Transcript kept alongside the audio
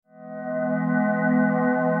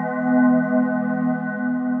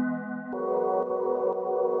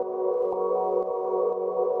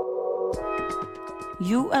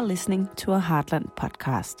You are listening to a Heartland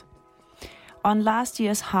podcast. On last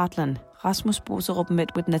year's Heartland, Rasmus Boserup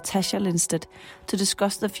met with Natasha Lindstedt to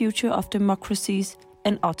discuss the future of democracies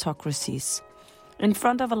and autocracies. In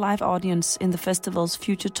front of a live audience in the festival's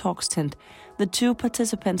Future Talks tent, the two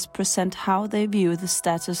participants present how they view the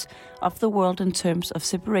status of the world in terms of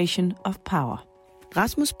separation of power.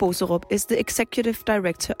 Rasmus Boserup is the executive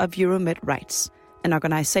director of Euromed Rights, an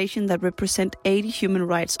organization that represents 80 human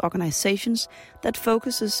rights organizations that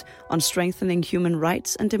focuses on strengthening human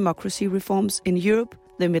rights and democracy reforms in Europe,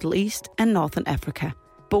 the Middle East and Northern Africa.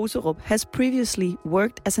 Boserup has previously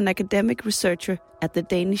worked as an academic researcher at the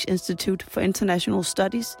Danish Institute for International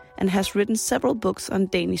Studies and has written several books on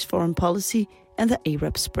Danish foreign policy and the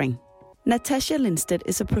Arab Spring. Natasha Lindstedt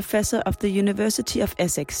is a professor of the University of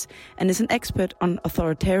Essex and is an expert on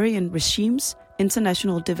authoritarian regimes,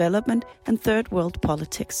 international development and third world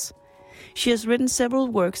politics. She has written several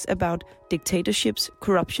works about dictatorships,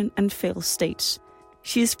 corruption and failed states.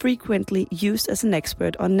 She is frequently used as an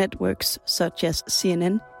expert on networks such as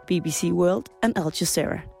CNN, BBC World and Al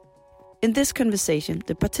Jazeera. In this conversation,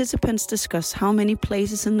 the participants discuss how many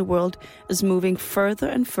places in the world is moving further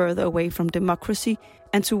and further away from democracy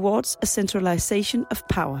and towards a centralization of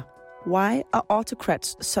power. Why are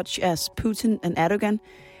autocrats such as Putin and Erdogan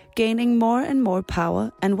gaining more and more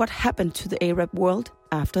power, and what happened to the Arab world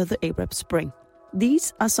after the Arab Spring?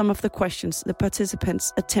 These are some of the questions the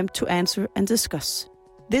participants attempt to answer and discuss.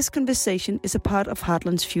 This conversation is a part of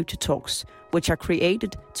Heartland's Future Talks, which are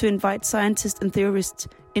created to invite scientists and theorists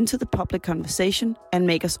into the public conversation and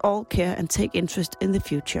make us all care and take interest in the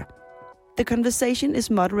future. The conversation is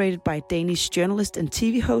moderated by Danish journalist and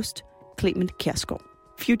TV host Clement Kjersgaard.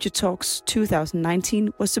 Future Talks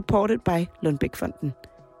 2019 was supported by Lundbeckfonden.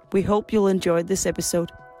 We hope you'll enjoy this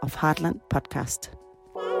episode of Heartland Podcast.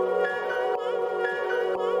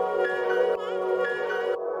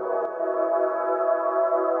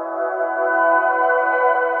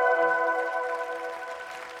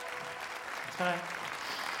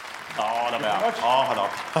 Hold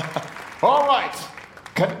up. All right.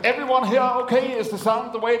 Can everyone hear okay? Is the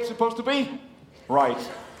sound the way it's supposed to be? Right.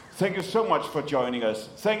 Thank you so much for joining us.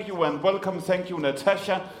 Thank you and welcome. Thank you,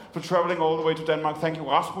 Natasha, for traveling all the way to Denmark. Thank you,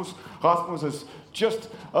 Rasmus. Rasmus has just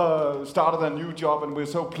started a new job, and we're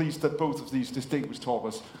so pleased that both of these distinguished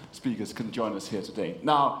speakers can join us here today.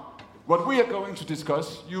 Now, what we are going to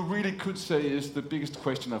discuss, you really could say, is the biggest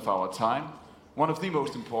question of our time. One of the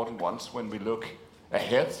most important ones when we look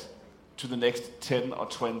ahead to the next 10 or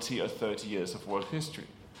 20 or 30 years of world history.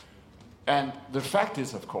 And the fact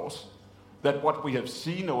is, of course, that what we have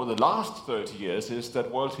seen over the last 30 years is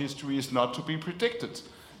that world history is not to be predicted.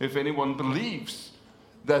 If anyone believes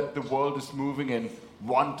that the world is moving in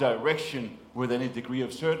one direction with any degree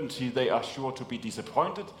of certainty, they are sure to be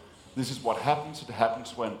disappointed. This is what happens. It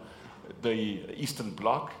happens when the Eastern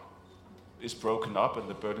Bloc is broken up and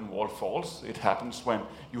the Berlin Wall falls. It happens when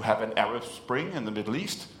you have an Arab Spring in the Middle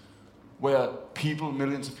East, where people,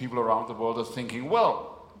 millions of people around the world are thinking,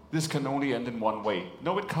 well, this can only end in one way.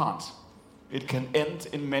 No, it can't. It can end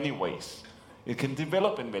in many ways. It can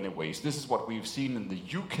develop in many ways. This is what we've seen in the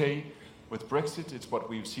UK with Brexit. It's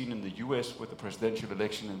what we've seen in the US with the presidential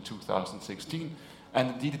election in 2016. And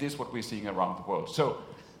indeed, it is what we're seeing around the world. So,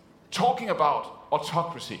 talking about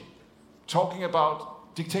autocracy, talking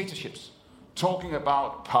about dictatorships, talking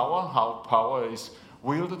about power, how power is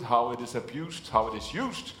wielded, how it is abused, how it is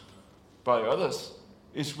used by others,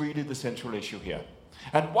 is really the central issue here.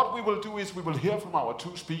 And what we will do is we will hear from our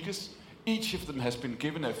two speakers. Each of them has been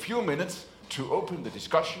given a few minutes to open the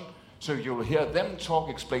discussion, so you'll hear them talk,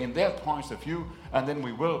 explain their points of view, and then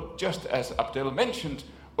we will, just as Abdel mentioned,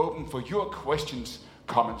 open for your questions,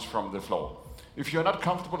 comments from the floor. If you're not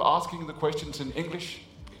comfortable asking the questions in English,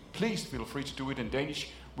 please feel free to do it in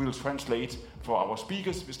Danish. We'll translate for our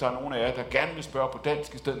speakers. Hvis der er nogen af jer, der gerne vil spørge på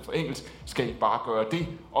dansk i stedet for engelsk, skal I bare gøre det,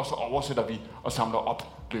 og så oversætter vi og samler op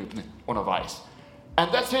løbende undervejs. And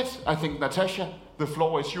that's it. I think, Natasha, the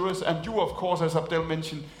floor is yours. And you, of course, as Abdel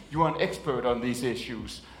mentioned, you are an expert on these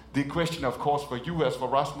issues. The question, of course, for you as for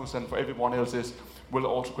Rasmus and for everyone else is, will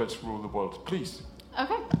autocrats rule the world? Please.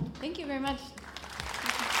 Okay. Thank you very much.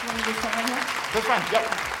 You want me to stand right here? That's fine. Yep.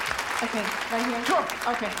 Okay. Right here? Sure.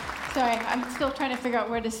 Okay. Sorry, I'm still trying to figure out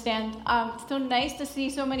where to stand. It's so nice to see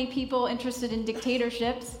so many people interested in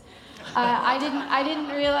dictatorships. I didn't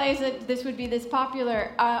realize that this would be this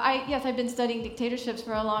popular. I've been studying dictatorships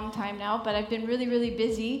for a long time now, but I've been really, really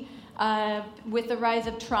busy with the rise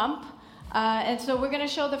of Trump. And so we're going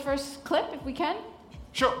to show the first clip, if we can.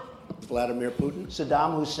 Sure. Vladimir Putin,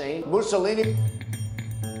 Saddam Hussein, Mussolini.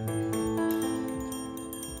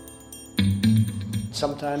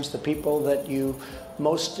 Sometimes the people that you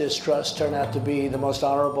most distrust turn out to be the most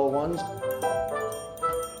honorable ones.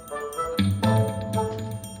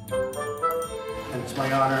 And it's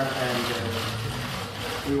my honor,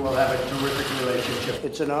 and we will have a terrific relationship.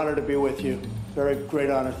 It's an honor to be with you. Very great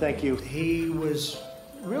honor. Thank you. He was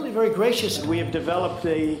really very gracious, and we have developed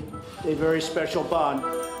a very special bond.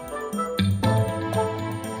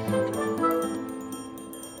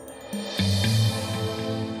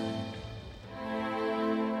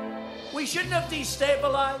 We shouldn't have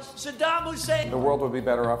destabilized Saddam Hussein. The world would be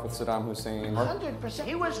better off with Saddam Hussein. 100%.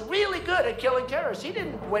 He was really good at killing terrorists. He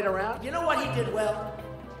didn't wait around. You know what he did well?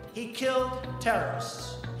 He killed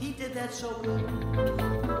terrorists. He did that so good.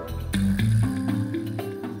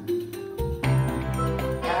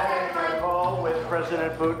 Had a call with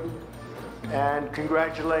President Putin and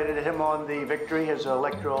congratulated him on the victory, his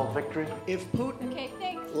electoral victory. If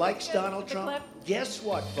Putin likes Donald Trump, guess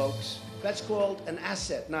what, folks? That's called an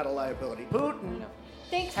asset, not a liability. Putin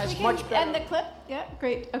has much better... end the clip? Yeah,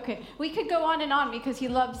 great. Okay. We could go on and on because he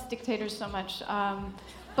loves dictators so much.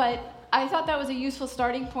 But I thought that was a useful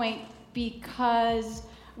starting point because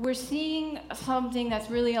we're seeing something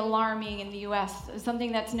that's really alarming in the U.S.,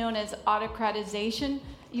 something that's known as autocratization.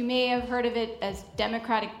 You may have heard of it as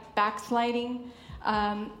democratic backsliding.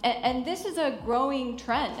 And this is a growing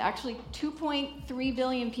trend. Actually, 2.3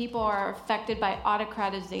 billion people are affected by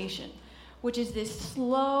autocratization, which is this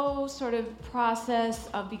slow sort of process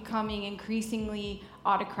of becoming increasingly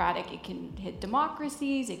autocratic. It can hit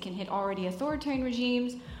democracies, it can hit already authoritarian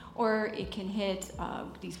regimes, or it can hit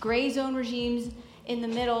these gray zone regimes in the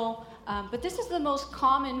middle. But this is the most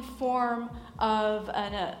common form of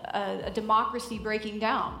a democracy breaking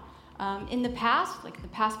down. In the past, like the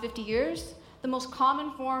past 50 years, the most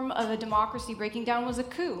common form of a democracy breaking down was a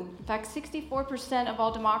coup. In fact, 64% of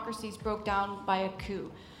all democracies broke down by a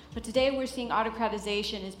coup. But today we're seeing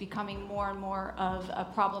autocratization is becoming more and more of a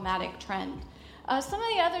problematic trend. Some of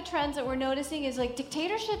the other trends that we're noticing is like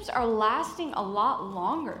dictatorships are lasting a lot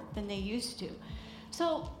longer than they used to.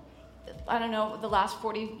 So, I don't know, the last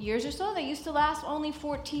 40 years or so, they used to last only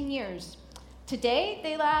 14 years. Today,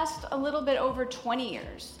 they last a little bit over 20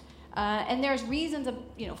 years. And there's reasons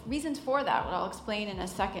for that, what I'll explain in a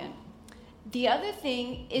second. The other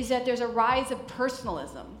thing is that there's a rise of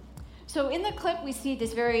personalism. So in the clip, we see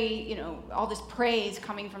this very, all this praise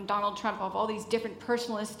coming from Donald Trump of all these different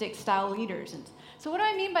personalistic style leaders. And so what do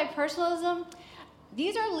I mean by personalism?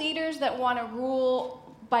 These are leaders that want to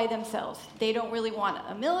rule by themselves. They don't really want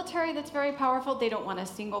a military that's very powerful. They don't want a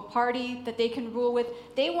single party that they can rule with.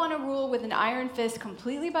 They want to rule with an iron fist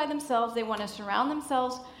completely by themselves. They want to surround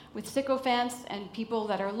themselves with sycophants and people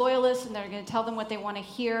that are loyalists and that are going to tell them what they want to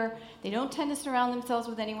hear. They don't tend to surround themselves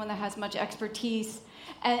with anyone that has much expertise.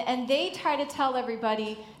 And they try to tell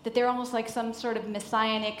everybody that they're almost like some sort of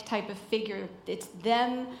messianic type of figure. It's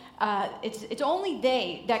them, it's only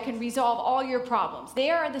they that can resolve all your problems.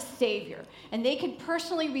 They are the savior, and they can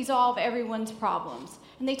personally resolve everyone's problems.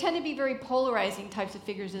 And they tend to be very polarizing types of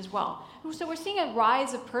figures as well. So we're seeing a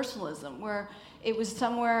rise of personalism, where it was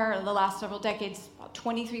somewhere in the last several decades,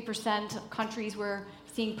 23% of countries were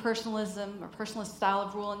seeing personalism or personalist style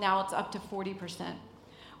of rule, and now it's up to 40%.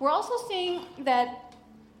 We're also seeing that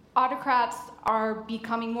autocrats are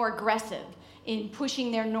becoming more aggressive in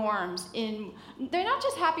pushing their norms. They're not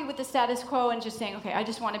just happy with the status quo and just saying, okay, I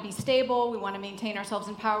just want to be stable, we want to maintain ourselves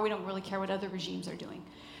in power, we don't really care what other regimes are doing.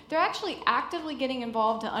 They're actually actively getting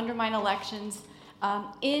involved to undermine elections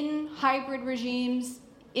in hybrid regimes,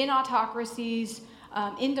 in autocracies,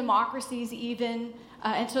 in democracies even.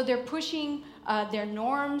 And so they're pushing their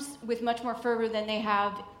norms with much more fervor than they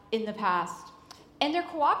have in the past. And they're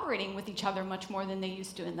cooperating with each other much more than they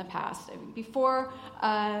used to in the past. I mean, before,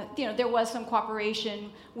 there was some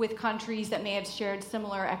cooperation with countries that may have shared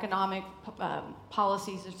similar economic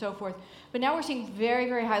policies and so forth. But now we're seeing very,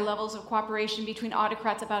 very high levels of cooperation between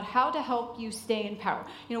autocrats about how to help you stay in power.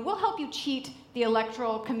 We'll help you cheat the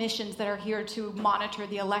electoral commissions that are here to monitor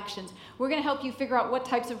the elections. We're going to help you figure out what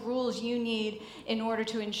types of rules you need in order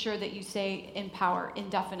to ensure that you stay in power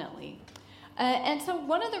indefinitely. And so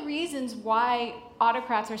one of the reasons why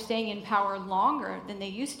autocrats are staying in power longer than they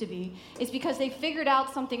used to be is because they figured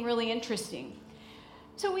out something really interesting.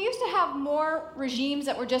 So we used to have more regimes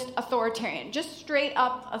that were just authoritarian, just straight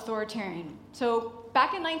up authoritarian. So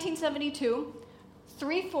back in 1972,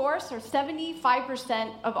 3/4 or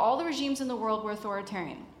 75% of all the regimes in the world were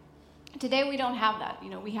authoritarian. Today we don't have that.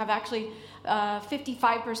 We have actually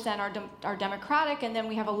 55% are democratic, and then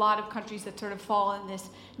we have a lot of countries that sort of fall in this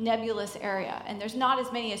nebulous area. And there's not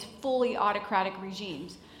as many as fully autocratic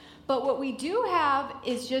regimes. But what we do have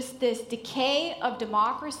is just this decay of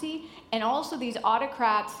democracy and also these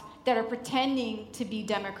autocrats that are pretending to be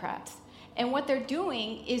democrats. And what they're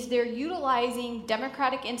doing is they're utilizing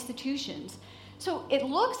democratic institutions. So it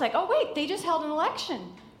looks like, oh wait, they just held an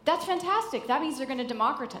election. That's fantastic. That means they're going to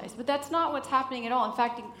democratize. But that's not what's happening at all. In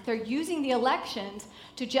fact, they're using the elections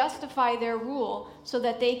to justify their rule so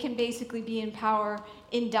that they can basically be in power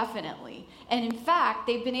indefinitely. And in fact,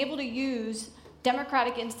 they've been able to use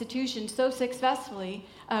democratic institutions so successfully,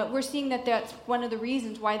 we're seeing that that's one of the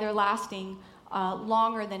reasons why they're lasting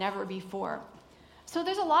longer than ever before. So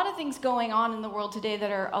there's a lot of things going on in the world today that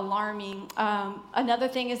are alarming. Another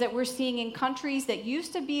thing is that we're seeing in countries that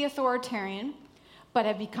used to be authoritarian but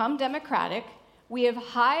have become democratic, we have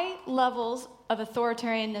high levels of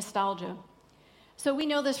authoritarian nostalgia. So we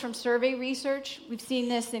know this from survey research. We've seen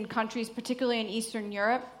this in countries, particularly in Eastern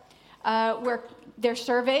Europe, where they're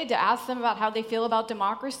surveyed to ask them about how they feel about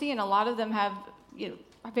democracy, and a lot of them have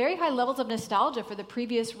very high levels of nostalgia for the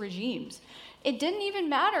previous regimes. It didn't even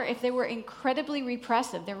matter if they were incredibly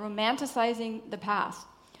repressive. They're romanticizing the past.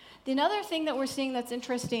 Another thing that we're seeing that's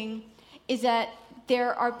interesting is that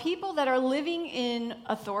there are people that are living in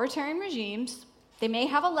authoritarian regimes. They may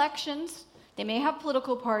have elections. They may have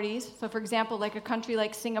political parties. So, for example, like a country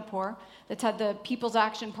like Singapore that's had the People's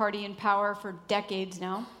Action Party in power for decades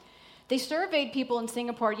now. They surveyed people in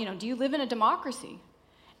Singapore, do you live in a democracy?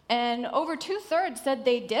 And over 2/3 said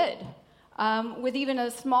they did, with even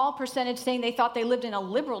a small percentage saying they thought they lived in a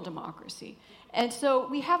liberal democracy. And so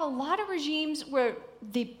we have a lot of regimes where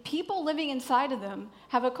the people living inside of them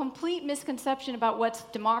have a complete misconception about what's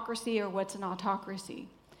democracy or what's an autocracy.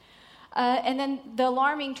 And then the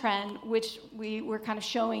alarming trend, which we were kind of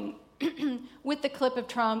showing with the clip of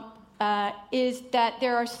Trump, is that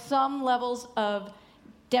there are some levels of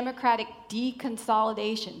democratic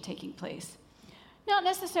deconsolidation taking place. Not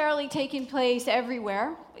necessarily taking place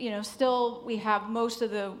everywhere. Still we have most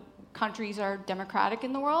of the countries are democratic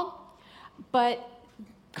in the world. But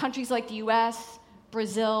countries like the US,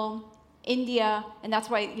 Brazil, India, and that's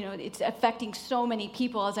why it's affecting so many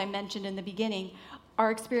people, as I mentioned in the beginning, are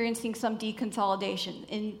experiencing some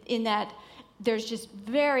deconsolidation in that there's just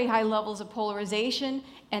very high levels of polarization,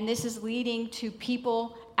 and this is leading to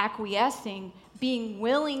people acquiescing, being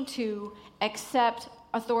willing to accept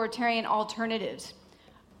authoritarian alternatives.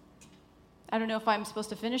 I don't know if I'm supposed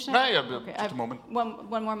to finish now. Okay, just a moment.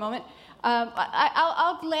 One more moment.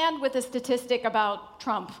 I'll land with a statistic about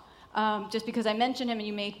Trump, just because I mentioned him and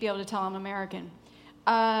you may be able to tell I'm American.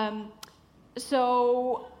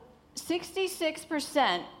 So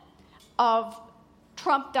 66% of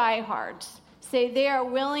Trump diehards say they are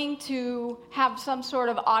willing to have some sort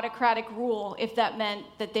of autocratic rule if that meant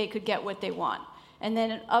that they could get what they want. And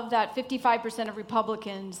then of that, 55% of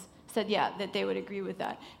Republicans said, that they would agree with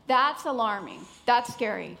that. That's alarming. That's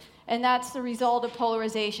scary. And that's the result of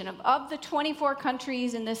polarization. Of the 24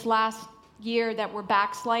 countries in this last year that were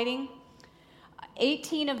backsliding,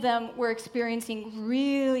 18 of them were experiencing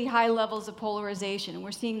really high levels of polarization. And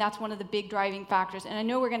we're seeing that's one of the big driving factors. And I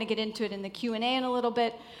know we're going to get into it in the Q&A in a little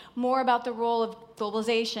bit, more about the role of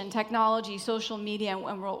globalization, technology, social media,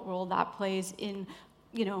 and what role that plays in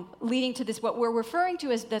leading to this, what we're referring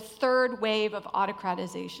to as the third wave of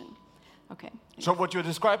autocratization. Okay. So what you're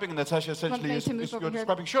describing, Natasha, essentially is you're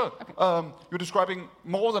describing, okay. You're describing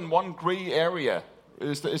more than one gray area.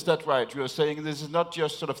 Is that right? You're saying this is not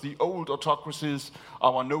just sort of the old autocracies,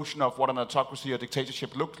 our notion of what an autocracy or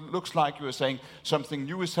dictatorship looks like. You are saying something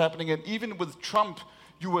new is happening. And even with Trump,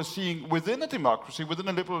 you are seeing within a democracy, within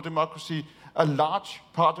a liberal democracy, a large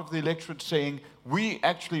part of the electorate saying, we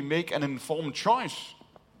actually make an informed choice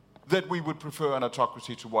that we would prefer an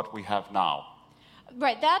autocracy to what we have now.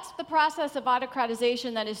 Right, that's the process of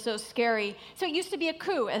autocratization that is so scary. So it used to be a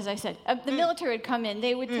coup, as I said. The military would come in,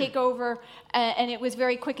 they would take over, and it was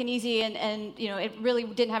very quick and easy, and it really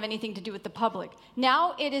didn't have anything to do with the public.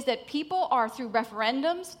 Now it is that people are, through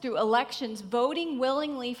referendums, through elections, voting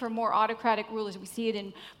willingly for more autocratic rulers. We see it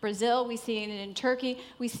in Brazil, we see it in Turkey,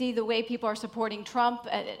 we see the way people are supporting Trump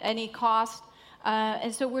at any cost.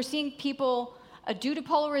 And so we're seeing people, due to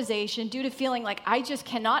polarization, due to feeling like I just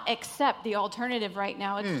cannot accept the alternative right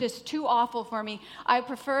now. It's just too awful for me. I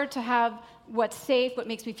prefer to have what's safe, what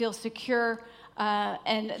makes me feel secure,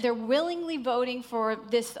 and they're willingly voting for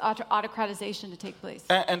this autocratization to take place.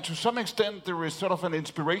 And to some extent, there is sort of an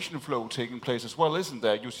inspiration flow taking place as well, isn't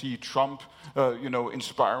there? You see Trump,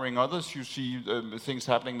 inspiring others. You see things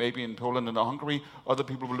happening maybe in Poland and Hungary. Other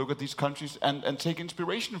people will look at these countries and take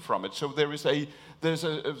inspiration from it. So there's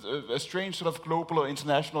a strange sort of global or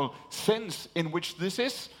international sense in which this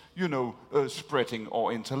is spreading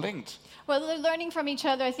or interlinked. Well, they're learning from each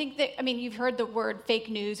other. I think that, you've heard the word fake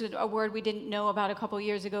news, a word we didn't know about a couple of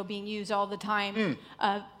years ago being used all the time,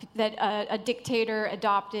 that a dictator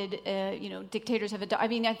adopted, dictators have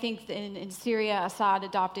adopted. I think in Syria, Assad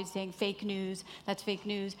adopted saying fake news, that's fake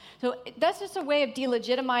news. So that's just a way of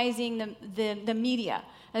delegitimizing the media.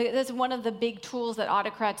 That's one of the big tools that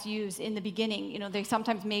autocrats use in the beginning. They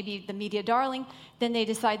sometimes may be the media darling, then they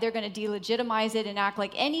decide they're going to delegitimize it and act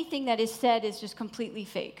like anything that is said is just completely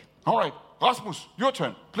fake. All right, Rasmus, your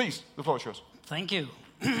turn. Please, the floor is yours. Thank you.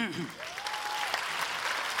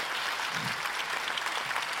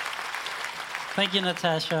 Thank you,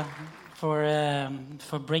 Natasha,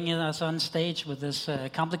 for bringing us on stage with this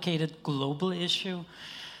complicated global issue.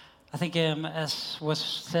 I think, as was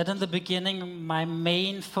said in the beginning, my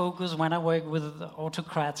main focus when I work with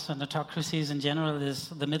autocrats and autocracies in general is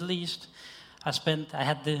the Middle East. I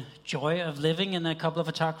had the joy of living in a couple of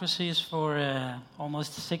autocracies for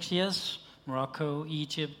almost 6 years. Morocco,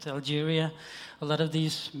 Egypt, Algeria, a lot of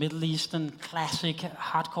these Middle Eastern classic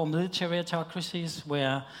hardcore military autocracies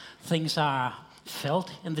where things are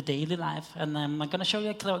felt in the daily life. And I'm going to show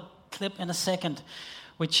you a clip in a second,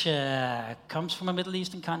 which comes from a Middle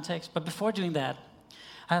Eastern context. But before doing that,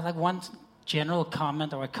 I have one general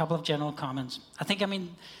comment or a couple of general comments. I think,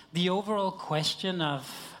 the overall question of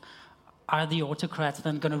are the autocrats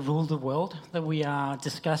then going to rule the world that we are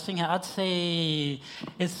discussing? I'd say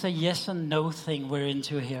it's a yes and no thing we're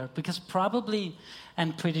into here, because probably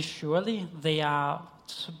and pretty surely they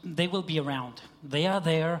will be around. They are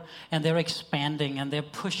there and they're expanding and they're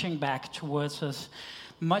pushing back towards us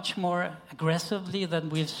much more aggressively than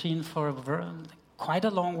we've seen for quite a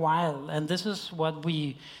long while. And this is what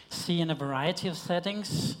we see in a variety of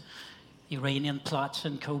settings. Iranian plots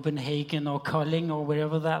in Copenhagen or Kolding or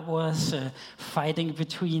wherever that was, fighting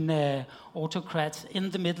between autocrats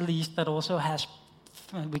in the Middle East that also has,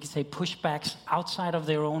 we could say, pushbacks outside of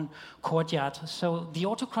their own courtyard. So the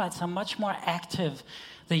autocrats are much more active.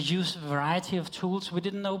 They use a variety of tools we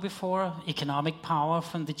didn't know before. Economic power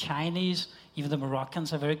from the Chinese. Even the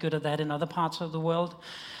Moroccans are very good at that in other parts of the world.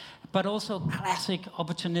 But also classic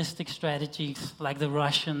opportunistic strategies like the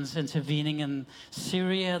Russians intervening in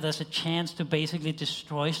Syria. There's a chance to basically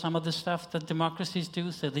destroy some of the stuff that democracies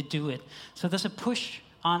do, so they do it. So there's a push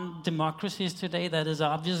on democracies today that is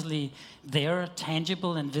obviously there,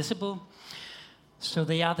 tangible and visible. So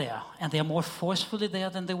they are there, and they are more forcefully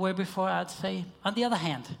there than they were before, I'd say. On the other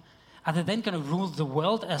hand, are they then going to rule the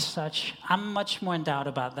world as such? I'm much more in doubt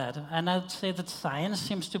about that. And I'd say that science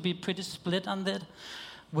seems to be pretty split on that.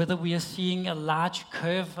 Whether we are seeing a large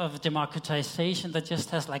curve of democratization that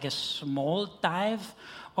just has like a small dive,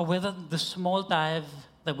 or whether the small dive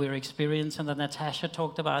that we're experiencing, that Natasha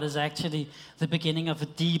talked about, is actually the beginning of a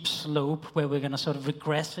deep slope where we're going to sort of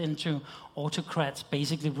regress into autocrats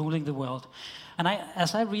basically ruling the world. And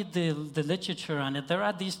as I read the literature on it, there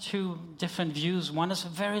are these two different views. One is a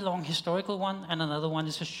very long historical one, and another one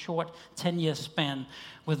is a short 10-year span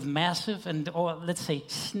with massive or let's say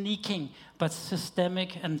sneaking but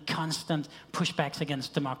systemic and constant pushbacks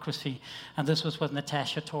against democracy. And this was what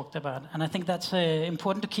Natasha talked about. And I think that's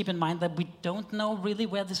important to keep in mind, that we don't know really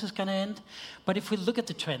where this is going to end. But if we look at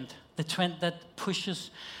the trend that pushes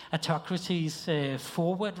autocracies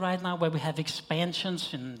forward right now, where we have expansions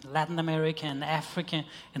in Latin America and Africa,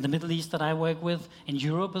 in the Middle East that I work with, in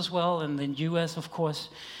Europe as well, and in the US, of course,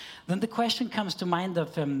 then the question comes to mind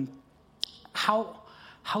of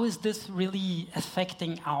how is this really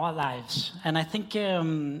affecting our lives? And I think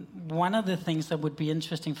one of the things that would be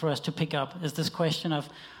interesting for us to pick up is this question of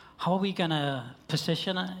how are we going to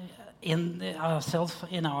position ourselves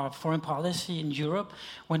in our foreign policy in Europe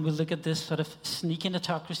when we look at this sort of sneaking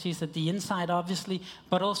autocracies at the inside, obviously,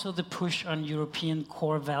 but also the push on European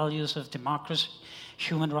core values of democracy,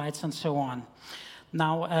 human rights, and so on.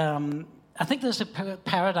 Now, I think there's a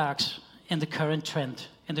paradox in the current trend,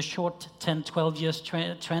 in the short 10, 12 years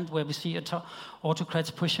trend where we see autocrats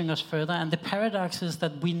pushing us further. And the paradox is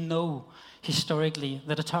that we know historically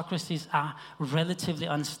that autocracies are relatively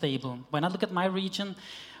unstable. When I look at my region,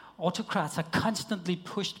 autocrats are constantly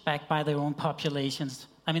pushed back by their own populations.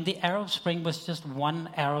 I mean, the Arab Spring was just one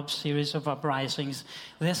Arab series of uprisings.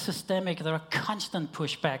 They're systemic. There are constant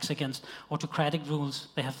pushbacks against autocratic rules.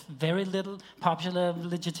 They have very little popular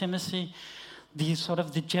legitimacy.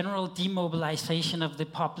 The general demobilization of the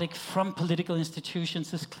public from political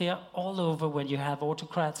institutions is clear all over when you have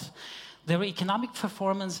autocrats. their economic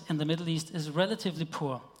performance in the Middle East is relatively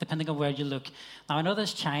poor, depending on where you look. Now, I know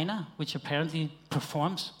there's China, which apparently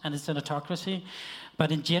performs, and it's an autocracy.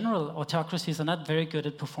 But in general, autocracies are not very good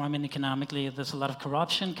at performing economically. There's a lot of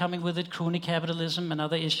corruption coming with it, crony capitalism, and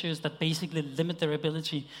other issues that basically limit their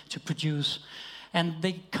ability to produce. And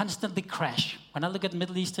they constantly crash. When I look at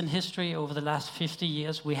Middle Eastern history over the last 50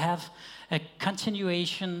 years, we have a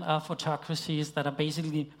continuation of autocracies that are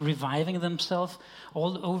basically reviving themselves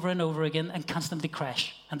all over and over again and constantly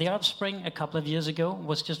crash. And the Arab Spring a couple of years ago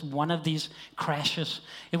was just one of these crashes.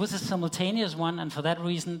 It was a simultaneous one, and for that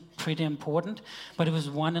reason, pretty important, but it was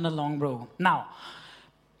one in a long row. Now,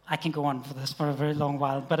 I can go on for this for a very long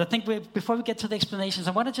while, but I think before we get to the explanations,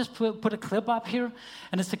 I want to just put a clip up here,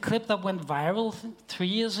 and it's a clip that went viral 3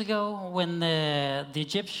 years ago when the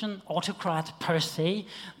Egyptian autocrat per se,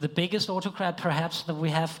 the biggest autocrat perhaps that we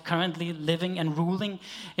have currently living and ruling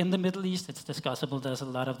in the Middle East, it's discussable, there's a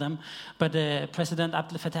lot of them, but President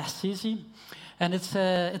Abdel Fattah Sisi, and it's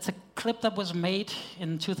a clip that was made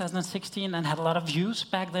in 2016 and had a lot of views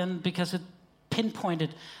back then because it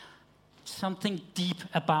pinpointed something deep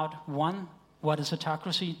about, one, what is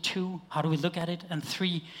autocracy? Two, how do we look at it? And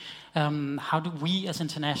three, how do we as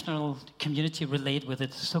international community relate with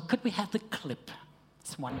it? So could we have the clip?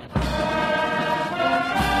 It's 1 minute.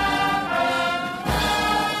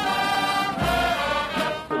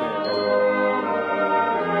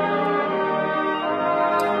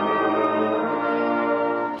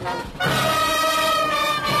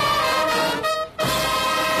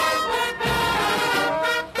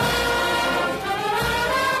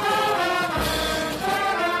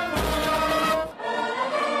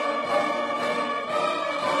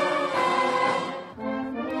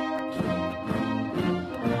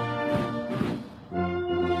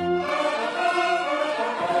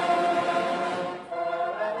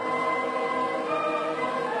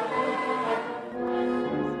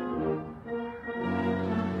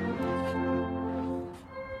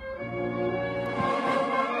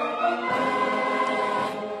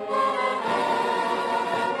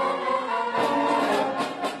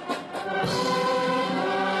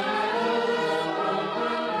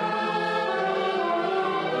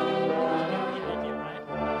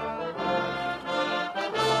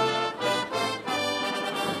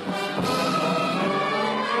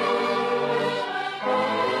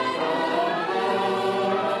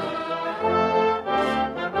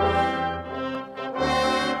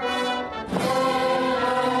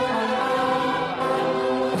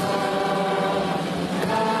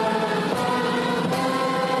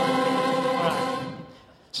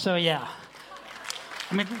 So yeah,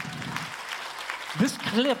 I mean, this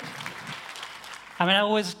clip, I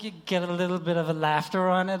always get a little bit of a laughter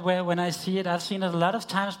on it when I see it. I've seen it a lot of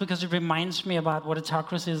times because it reminds me about what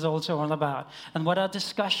autocracy is also all about and what our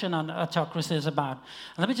discussion on autocracy is about.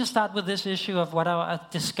 And let me just start with this issue of what our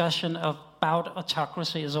discussion about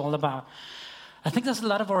autocracy is all about. I think there's a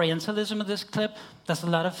lot of Orientalism in this clip. There's a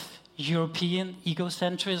lot of European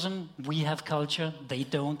egocentrism. We have culture, they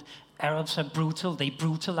don't. Arabs are brutal, they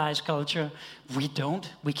brutalize culture. We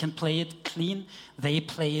don't. We can play it clean, they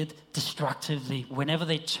play it destructively. Whenever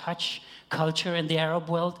they touch culture in the Arab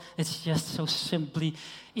world, it's just so simply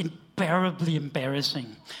unbearably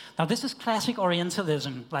embarrassing. Now, this is classic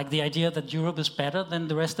Orientalism, like the idea that Europe is better than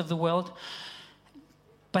the rest of the world.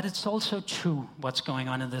 But it's also true what's going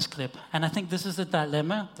on in this clip. And I think this is a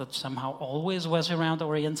dilemma that somehow always was around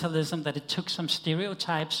Orientalism, that it took some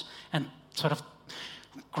stereotypes and sort of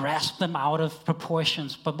grasp them out of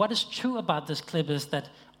proportions. But what is true about this clip is that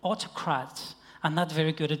autocrats are not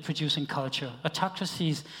very good at producing culture.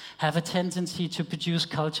 Autocracies have a tendency to produce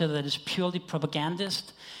culture that is purely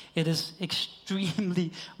propagandist. It is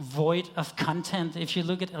extremely void of content. If you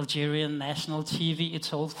look at Algerian national TV,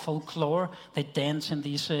 it's all folklore. They dance in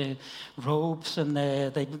these robes and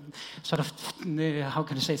they sort of, how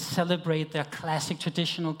can I say, celebrate their classic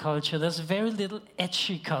traditional culture. There's very little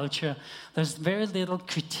etchy culture. There's very little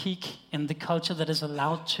critique in the culture that is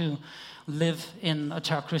allowed to live in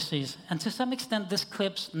autocracies. And to some extent, this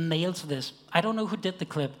clip nails this. I don't know who did the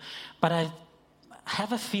clip, but I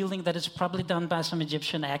have a feeling that it's probably done by some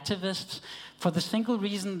Egyptian activists for the single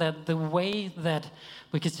reason that the way that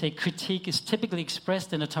we could say critique is typically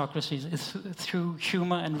expressed in autocracies is through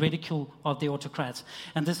humor and ridicule of the autocrats.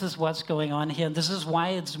 And this is what's going on here. And this is why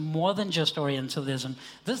it's more than just Orientalism.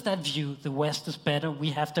 There's that view, the West is better,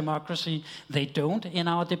 we have democracy, they don't in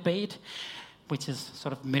our debate, which is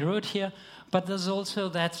sort of mirrored here. But there's also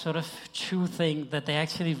that sort of true thing that they're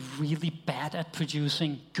actually really bad at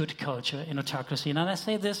producing good culture in autocracy. And I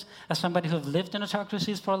say this as somebody who have lived in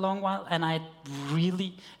autocracies for a long while, and I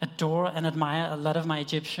really adore and admire a lot of my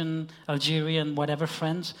Egyptian, Algerian, whatever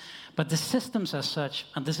friends. But the systems as such,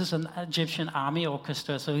 and this is an Egyptian army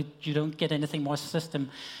orchestra, so you don't get anything more system,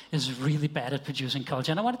 is really bad at producing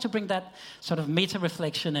culture. And I wanted to bring that sort of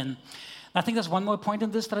meta-reflection in. I think there's one more point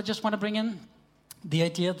in this that I just want to bring in. The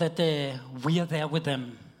idea that we are there with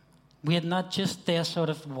them. We are not just there sort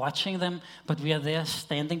of watching them, but we are there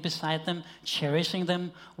standing beside them, cherishing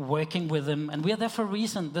them, working with them. And we are there for a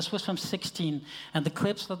reason. This was from 16. And the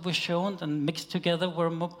clips that were shown and mixed together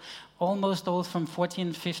were almost all from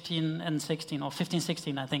 14, 15, and 16, or 15,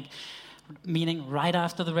 16, I think. Meaning right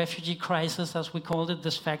after the refugee crisis, as we called it,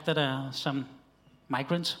 this fact that some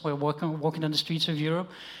migrants were walking on the streets of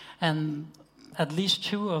Europe. And at least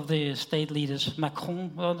two of the state leaders, Macron,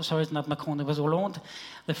 it's not Macron, it was Hollande,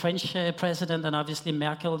 the French president, and obviously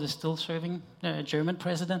Merkel is still serving, German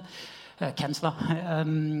president, Chancellor,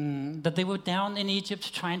 that they were down in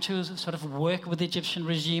Egypt trying to sort of work with the Egyptian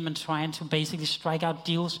regime and trying to basically strike out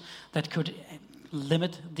deals that could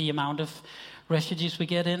limit the amount of refugees we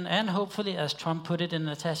get in, and hopefully, as Trump put it in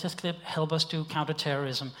Natasha's clip, help us to counter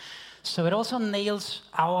terrorism. So it also nails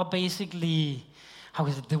our basically, how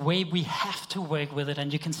is it, the way we have to work with it.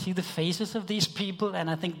 And you can see the faces of these people, and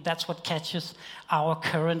I think that's what catches our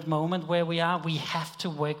current moment where we are. We have to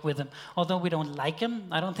work with them. Although we don't like them,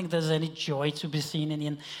 I don't think there's any joy to be seen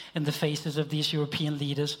in the faces of these European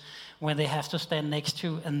leaders when they have to stand next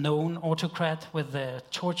to a known autocrat with the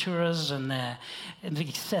torturers and the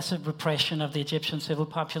excessive repression of the Egyptian civil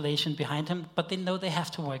population behind him. But they know they have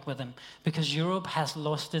to work with him because Europe has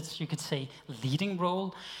lost its, you could say, leading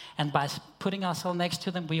role. And by putting ourselves next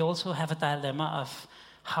to them, we also have a dilemma of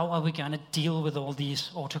how are we going to deal with all these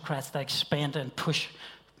autocrats that expand and push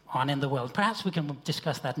on in the world. Perhaps we can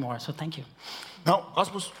discuss that more. So thank you. Now,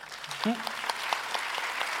 Rasmus.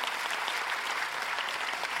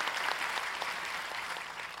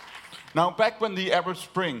 Now, back when the Arab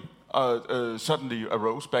Spring suddenly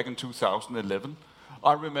arose back in 2011,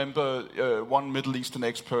 I remember one Middle Eastern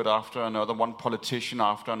expert after another, one politician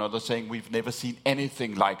after another saying, we've never seen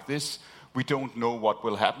anything like this. We don't know what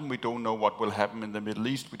will happen. We don't know what will happen in the Middle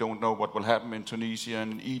East. We don't know what will happen in Tunisia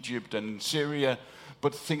and Egypt and Syria.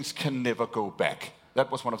 But things can never go back.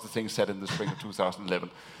 That was one of the things said in the spring of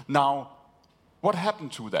 2011. Now, what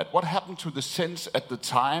happened to that? What happened to the sense at the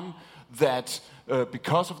time that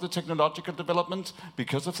because of the technological development,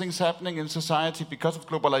 because of things happening in society, because of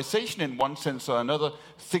globalization in one sense or another,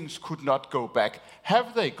 things could not go back?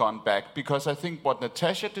 Have they gone back? Because I think what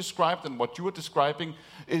Natasha described and what you are describing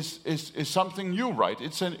is something new, right?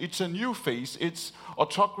 It's a new phase. It's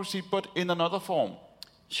autocracy, but in another form.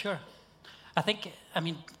 Sure. I think,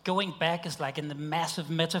 going back is like in the massive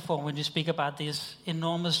metaphor when you speak about these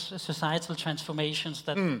enormous societal transformations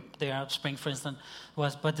that the Arab Spring, for instance,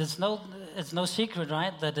 was. But it's no secret,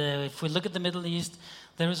 right, that if we look at the Middle East,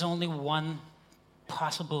 there is only one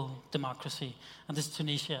possible democracy, and this is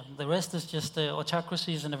Tunisia. The rest is just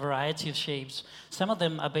autocracies in a variety of shapes. Some of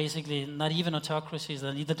them are basically not even autocracies.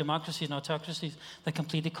 They're neither democracies nor autocracies. They're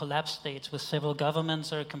completely collapsed states with several governments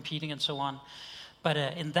that are competing and so on. But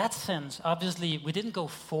in that sense, obviously, we didn't go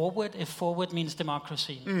forward if forward means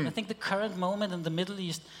democracy. I think the current moment in the Middle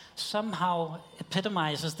East somehow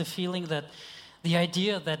epitomizes the feeling that the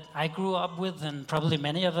idea that I grew up with, and probably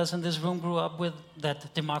many of us in this room grew up with,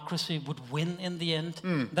 that democracy would win in the end,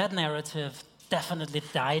 that narrative definitely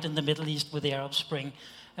died in the Middle East with the Arab Spring,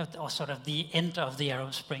 or sort of the end of the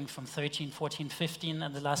Arab Spring from 13, 14, 15,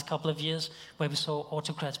 and the last couple of years, where we saw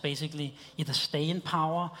autocrats basically either stay in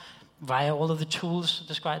power via all of the tools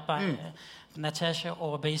described by Natasha,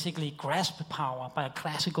 or basically grasp power by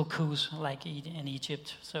classical coups like in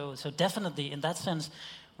Egypt. So definitely, in that sense,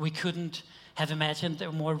 we couldn't have imagined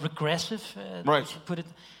a more regressive, put it.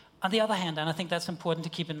 On the other hand, and I think that's important to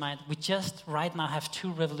keep in mind, we just right now have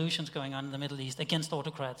two revolutions going on in the Middle East against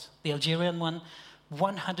autocrats. The Algerian one,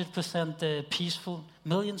 100% peaceful,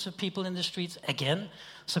 millions of people in the streets, again.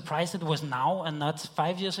 Surprised it was now and not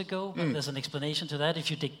 5 years ago, but there's an explanation to that if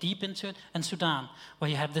you dig deep into it. And Sudan, where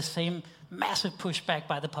you have the same massive pushback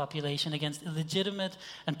by the population against illegitimate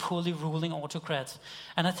and poorly ruling autocrats.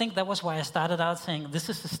 And I think that was why I started out saying this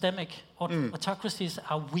is systemic. Autocracies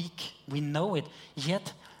are weak, we know it,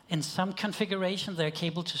 yet in some configuration, they're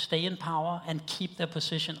capable to stay in power and keep their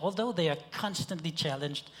position, although they are constantly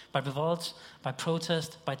challenged by revolts, by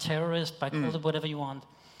protest, by terrorists, by call it whatever you want.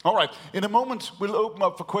 All right. In a moment, we'll open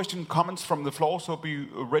up for questions and comments from the floor, so be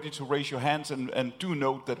ready to raise your hands, and do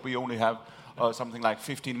note that we only have something like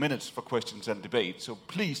 15 minutes for questions and debate. So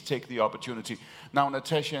please take the opportunity. Now,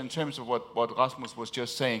 Natasha, in terms of what Rasmus was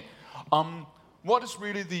just saying, what is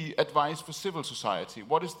really the advice for civil society?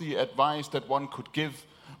 What is the advice that one could give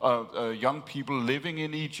young people living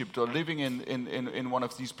in Egypt or living in one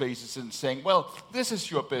of these places and saying, well, this is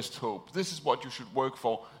your best hope. This is what you should work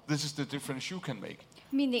for. This is the difference you can make.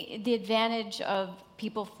 I mean, the advantage of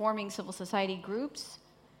people forming civil society groups.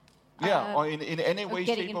 Yeah, or in any way,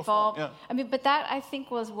 getting shape, involved. or form. Yeah. I mean, but that, I think,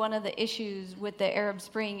 was one of the issues with the Arab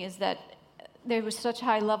Spring, is that there was such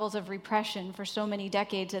high levels of repression for so many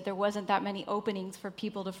decades that there wasn't that many openings for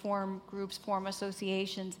people to form groups, form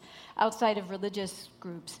associations outside of religious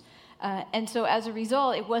groups. And so as a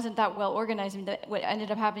result, it wasn't that well organized. I mean, what ended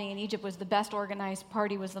up happening in Egypt was the best organized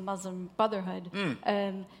party was the Muslim Brotherhood.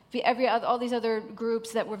 All these other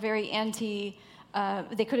groups that were very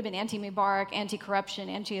they could have been anti-Mubarak, anti-corruption,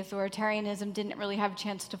 anti-authoritarianism, didn't really have a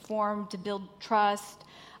chance to form, to build trust,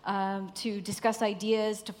 to discuss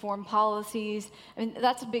ideas, to form policies. I mean,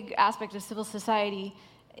 that's a big aspect of civil society,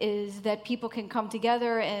 is that people can come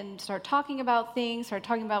together and start talking about things, start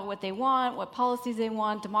talking about what they want, what policies they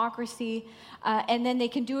want, democracy, and then they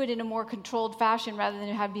can do it in a more controlled fashion rather than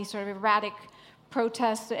have these sort of erratic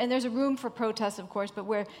protests. And there's a room for protests, of course, but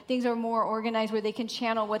where things are more organized, where they can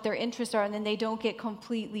channel what their interests are, and then they don't get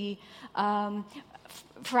completely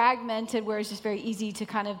fragmented, where it's just very easy to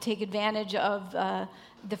kind of take advantage of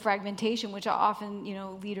the fragmentation, which often,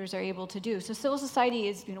 leaders are able to do. So civil society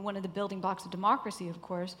is, one of the building blocks of democracy, of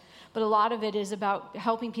course, but a lot of it is about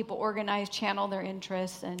helping people organize, channel their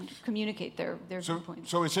interests, and communicate their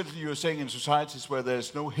viewpoints. So essentially you're saying in societies where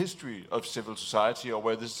there's no history of civil society, or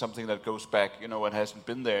where this is something that goes back, and hasn't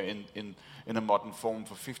been there in a modern form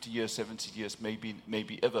for 50 years, 70 years,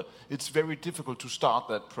 maybe ever, it's very difficult to start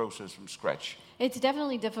that process from scratch. It's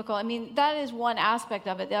definitely difficult. I mean, that is one aspect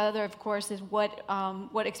of it. The other, of course, is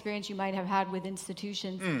what experience you might have had with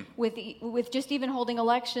institutions, with just even holding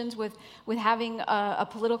elections, with having a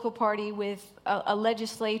political party, with a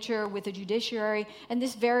legislature, with a judiciary, and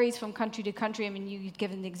this varies from country to country. I mean, you've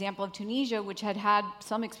given the example of Tunisia, which had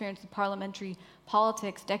some experience with parliamentary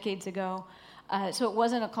politics decades ago. So it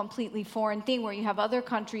wasn't a completely foreign thing, where you have other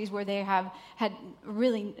countries where they have had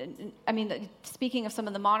really, I mean, speaking of some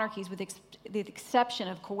of the monarchies, with the exception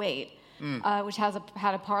of Kuwait, which has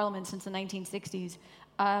had a parliament since the 1960s,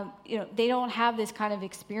 they don't have this kind of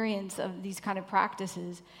experience of these kind of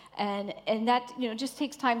practices. And that, just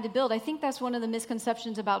takes time to build. I think that's one of the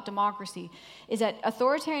misconceptions about democracy, is that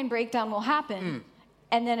authoritarian breakdown will happen,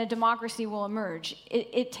 and then a democracy will emerge.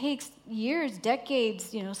 It takes years,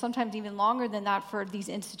 decades, sometimes even longer than that, for these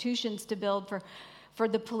institutions to build, for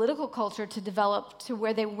the political culture to develop to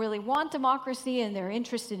where they really want democracy and they're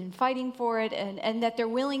interested in fighting for it, and that they're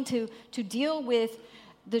willing to deal with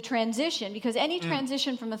the transition, because any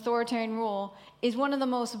transition from authoritarian rule is one of the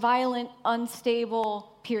most violent,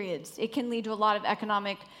 unstable periods. It can lead to a lot of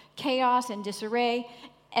economic chaos and disarray.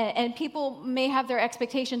 And people may have their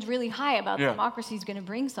expectations really high about democracy is going to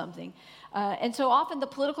bring something. And so often the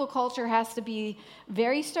political culture has to be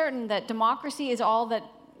very certain that democracy is all that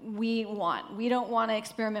we want. We don't want to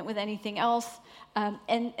experiment with anything else.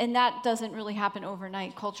 And that doesn't really happen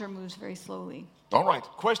overnight. Culture moves very slowly. All right.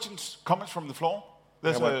 Questions, comments from the floor?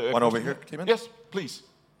 There's one over here, Clement. Yes, please.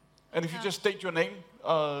 And if you just state your name.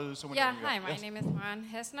 Hi, my name is Maren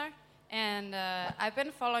Hessner. And I've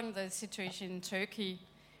been following the situation in Turkey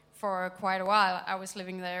for quite a while. I was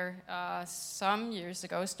living there some years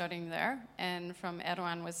ago, studying there, and from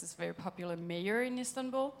Erdogan was this very popular mayor in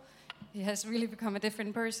Istanbul. He has really become a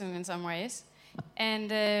different person in some ways.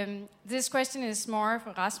 And this question is more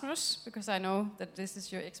for Rasmus, because I know that this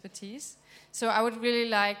is your expertise. So I would really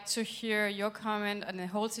like to hear your comment on the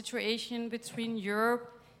whole situation between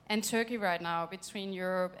Europe and Turkey right now, between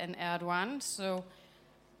Europe and Erdogan. So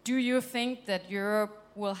do you think that Europe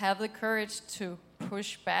will have the courage to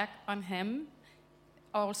push back on him,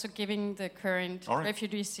 also given the current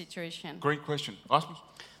refugee situation? Great question. Rasmus?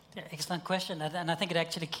 Yeah, excellent question, and I think it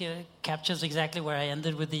actually captures exactly where I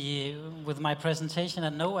ended with my presentation.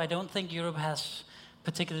 And no, I don't think Europe has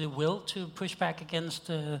particularly will to push back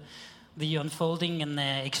against the unfolding and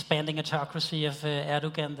expanding autocracy of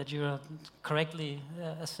Erdogan that you're correctly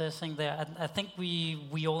assessing there. I think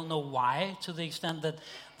we all know why, to the extent that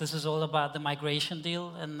this is all about the migration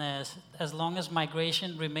deal, and as long as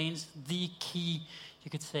migration remains the key,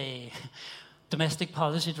 you could say, domestic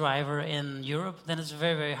policy driver in Europe, then it's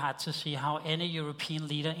very, very hard to see how any European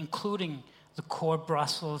leader, including the core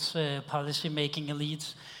Brussels policy-making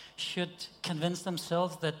elites, should convince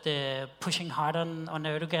themselves that pushing hard on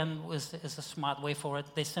Erdogan is a smart way forward.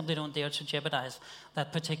 They simply don't dare to jeopardize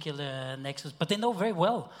that particular nexus. But they know very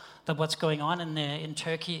well that what's going on in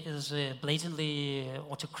Turkey is blatantly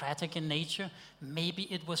autocratic in nature. Maybe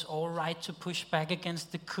it was all right to push back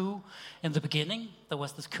against the coup in the beginning. There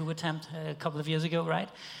was this coup attempt a couple of years ago, right?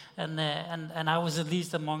 And I was at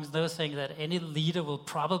least amongst those saying that any leader will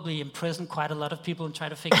probably imprison quite a lot of people and try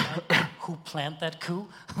to figure out who planned that coup.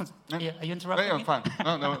 Yeah, are you interrupting me? I'm fine.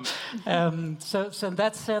 No. So in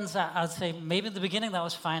that sense, I'd say maybe in the beginning that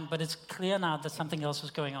was fine, but it's clear now that something else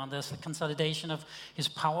was going on. There's a consolidation of his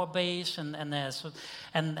power base,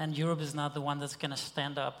 and Europe is not the one that's going to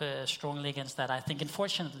stand up strongly against that, I think,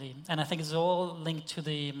 unfortunately. And I think it's all linked to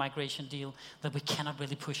the migration deal that we cannot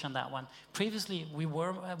really push on that one. Previously,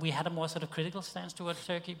 we had a more sort of critical stance towards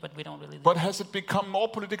Turkey, but we don't really... But has it become more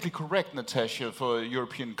politically correct, Natasha, for a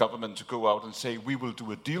European government to go out and say, we will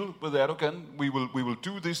do a deal with Erdogan, we will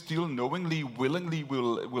do this deal knowingly, willingly,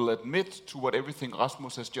 we'll admit to what everything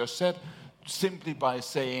Rasmus has just said, simply by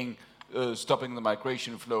saying stopping the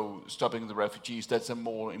migration flow, stopping the refugees, that's a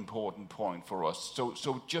more important point for us.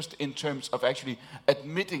 So just in terms of actually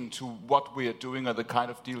admitting to what we are doing or the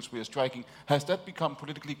kind of deals we are striking, has that become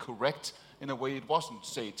politically correct in a way it wasn't,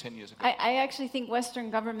 say, 10 years ago? I actually think Western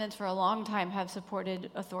governments for a long time have supported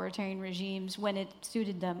authoritarian regimes when it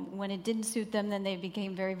suited them. When it didn't suit them, then they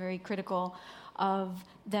became very, very critical of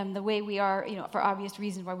them, the way we are, for obvious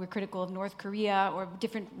reasons, why we're critical of North Korea or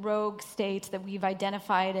different rogue states that we've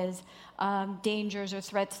identified as dangers or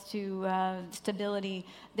threats to stability.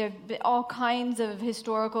 There have been all kinds of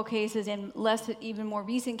historical cases and even more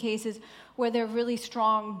recent cases where there are really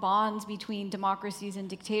strong bonds between democracies and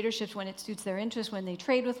dictatorships when it suits their interests, when they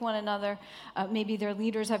trade with one another. Maybe their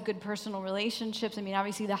leaders have good personal relationships. I mean,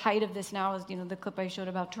 obviously the height of this now is, the clip I showed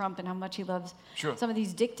about Trump and how much he loves some of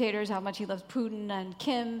these dictators, how much he loves Putin and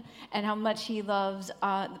Kim, and how much he loves,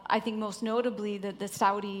 I think most notably, the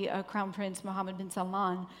Saudi Crown Prince Mohammed bin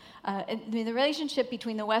Salman. The relationship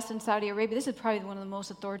between the West and Saudi Arabia, this is probably one of the most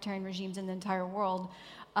authoritarian regimes in the entire world.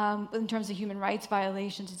 In terms of human rights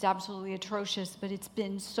violations, it's absolutely atrocious, but it's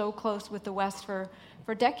been so close with the West for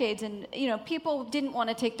decades. And, people didn't want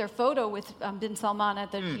to take their photo with bin Salman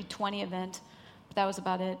at the G20 event, but that was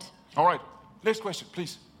about it. All right. Next question,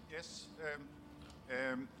 please. Yes.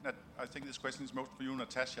 I think this question is most for you,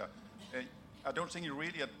 Natasha. I don't think you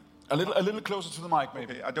really... A little closer to the mic,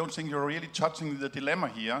 maybe. Okay, I don't think you're really touching the dilemma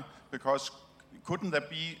here, because couldn't that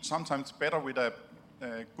be sometimes better with a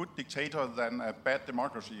good dictator than a bad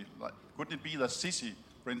democracy? Like, couldn't it be that Sisi,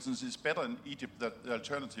 for instance, is better in Egypt than the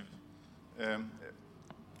alternative?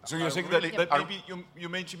 So you're saying that maybe you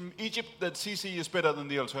mentioned Egypt, that Sisi is better than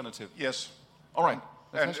the alternative? Yes. All right.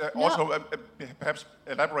 And also perhaps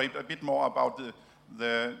elaborate a bit more about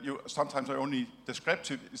you sometimes are only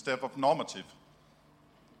descriptive instead of normative.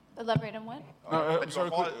 Elaborate on what?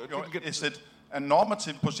 Sorry, is it a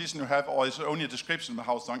normative position you have, or is it only a description of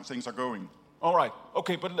how things are going? All right.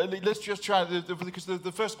 Okay, but let's just try, because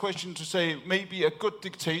the first question to say maybe a good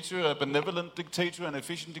dictator, a benevolent dictator, an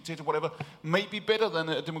efficient dictator, whatever, may be better than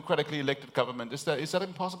a democratically elected government. Is that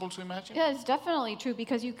impossible to imagine? Yeah, it's definitely true,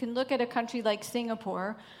 because you can look at a country like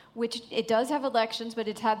Singapore, which it does have elections, but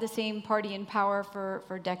it's had the same party in power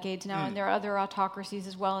for decades now, and there are other autocracies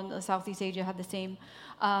as well in Southeast Asia had the same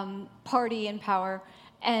party in power,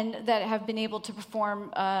 and that have been able to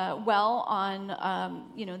perform well on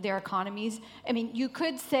their economies. I mean, you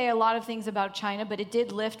could say a lot of things about China, but it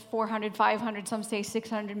did lift 400, 500, some say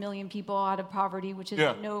 600 million people out of poverty, which is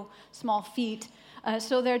no small feat.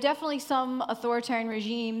 So there are definitely some authoritarian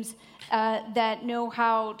regimes that know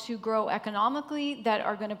how to grow economically, that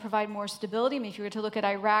are going to provide more stability. I mean, if you were to look at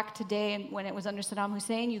Iraq today, and when it was under Saddam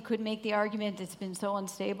Hussein, you could make the argument it's been so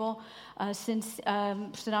unstable since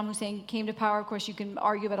Saddam Hussein came to power. Of course, you can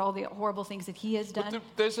argue about all the horrible things that he has done. But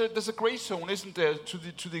there's a gray zone, isn't there,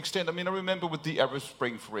 to the extent? I mean, I remember with the Arab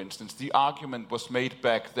Spring, for instance, the argument was made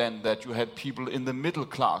back then that you had people in the middle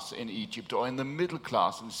class in Egypt or in the middle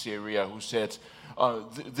class in Syria who said,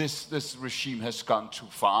 this regime has gone too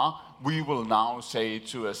far. We will now say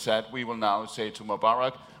to Assad, we will now say to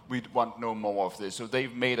Mubarak, we want no more of this. So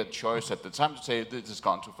they've made a choice at the time to say this has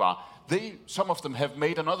gone too far. Some of them have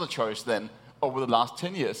made another choice then over the last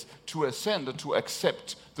 10 years to ascend and to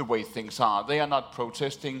accept the way things are. They are not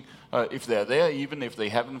protesting if they're there, even if they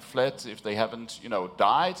haven't fled, if they haven't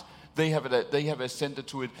died. They have ascended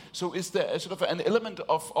to it. So is there a sort of an element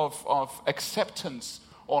of acceptance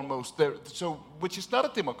almost there, so which is not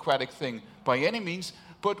a democratic thing by any means,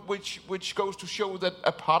 but which goes to show that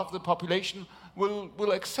a part of the population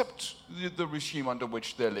will accept the regime under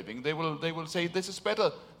which they're living. They will say this is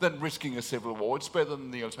better than risking a civil war. It's better than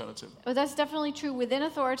the alternative. Well, that's definitely true. Within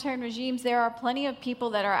authoritarian regimes, there are plenty of people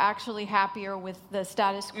that are actually happier with the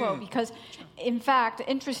status quo. Because, in fact,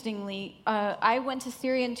 interestingly, I went to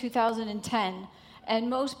Syria in 2010. And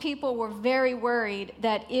most people were very worried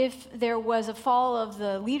that if there was a fall of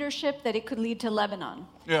the leadership, that it could lead to Lebanon.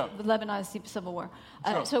 Yeah. The Lebanon civil war.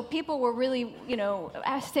 Sure. So people were really,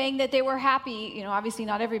 saying that they were happy. Obviously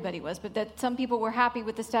not everybody was, but that some people were happy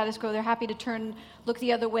with the status quo. They're happy to look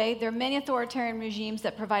the other way. There are many authoritarian regimes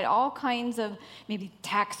that provide all kinds of maybe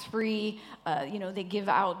tax-free. They give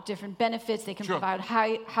out different benefits. They can provide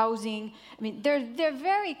housing. I mean, they're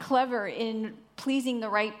very clever in pleasing the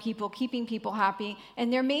right people, keeping people happy,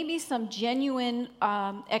 and there may be some genuine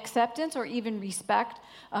acceptance or even respect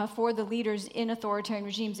for the leaders in authoritarian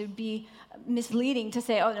regimes. It would be misleading to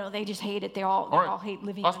say, "Oh no, they just hate it. They all hate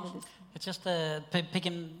living under this." It's just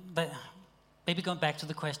maybe going back to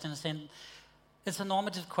the question and saying it's a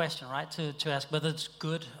normative question, right? To ask whether it's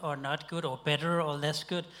good or not good, or better or less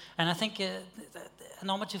good. And I think a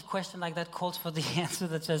normative question like that calls for the answer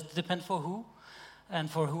that says depend for who. And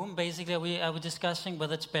for whom, basically, are we discussing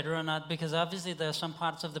whether it's better or not? Because obviously there are some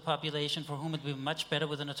parts of the population for whom it would be much better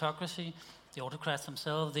with an autocracy, the autocrats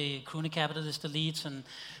themselves, the crony capitalist elites, and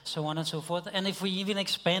so on and so forth. And if we even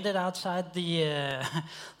expand it outside the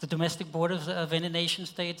domestic borders of any nation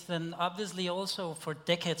states, then obviously also for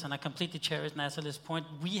decades, and I completely cherish Natalie's point,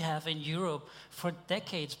 we have in Europe for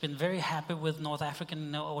decades been very happy with North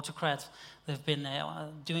African autocrats. They've been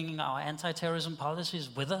doing our anti-terrorism policies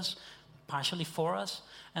with us, partially for us,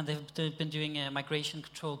 and they've been doing migration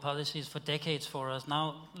control policies for decades for us.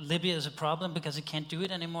 Now, Libya is a problem because it can't do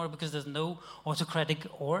it anymore because there's no autocratic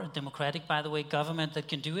or democratic, by the way, government that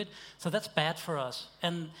can do it. So that's bad for us.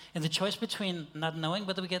 And in the choice between not knowing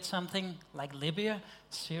whether we get something like Libya,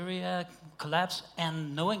 Syria collapse,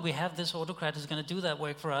 and knowing we have this autocrat who's going to do that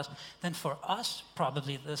work for us, then for us,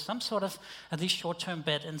 probably, there's some sort of at least short-term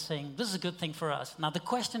bet in saying, this is a good thing for us. Now, the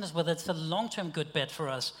question is whether it's a long-term good bet for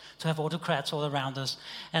us to have autocrats all around us.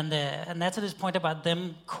 And Natalie's point about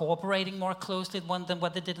them cooperating more closely than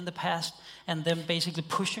what they did in the past, and them basically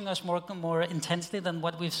pushing us more intensely than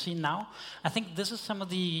what we've seen now. I think this is some of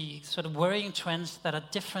the sort of worrying trends that are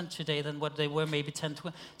different today than what they were maybe 10,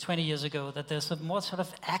 20 years ago, that there's a more sort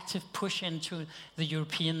of active push into the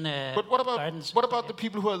European But what about the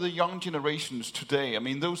people who are the young generations today? I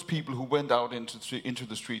mean, those people who went out into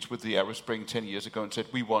the streets with the Arab Spring 10 years ago and said,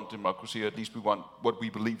 we want democracy, or at least we want what we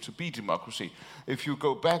believe to be democracy. If you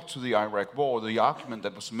go back to the Iraq War, the argument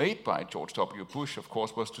that was made by George W. Bush, of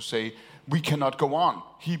course, was to say, we cannot go on.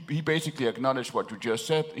 He basically acknowledged what you just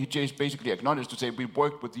said. He just basically acknowledged to say, we've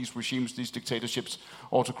worked with these regimes, these dictatorships,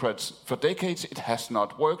 autocrats for decades. It has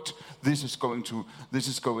not worked. This is going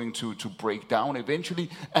to break down eventually,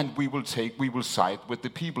 and we will side with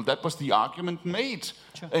the people. That was the argument made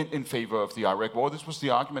in favor of the Iraq War. This was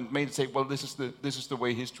the argument made to say, well, this is the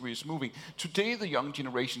way history is moving. Today, the young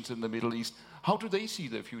generations in the Middle East, how do they see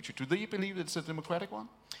their future? Do they believe it's a democratic one?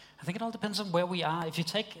 I think it all depends on where we are. If you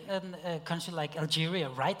take a country like Algeria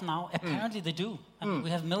right now, apparently they do. I mean,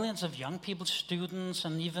 we have millions of young people, students,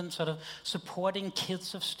 and even sort of supporting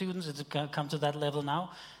kids of students. It's come to that level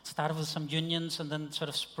now. Started with some unions and then sort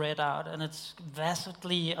of spread out. And it's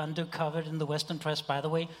vastly undercovered in the Western press, by the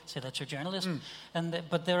way. Say that's your journalist.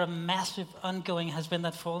 But there are massive ongoing, has been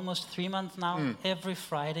that for almost 3 months now. Every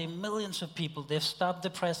Friday, millions of people. They've stopped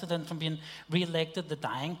the president from being re-elected, the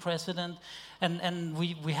dying president. And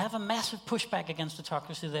we have a massive pushback against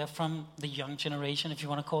autocracy there from the young generation, if you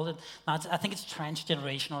want to call it. Now, I think it's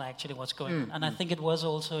transgenerational, actually, what's going on. And I think it was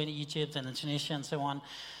also in Egypt and in Tunisia and so on.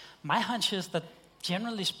 My hunch is that,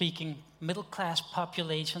 generally speaking, middle-class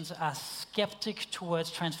populations are skeptic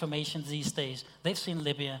towards transformation these days. They've seen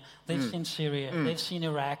Libya, they've seen Syria, they've seen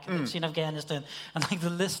Iraq, they've seen Afghanistan, and like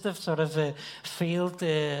the list of sort of failed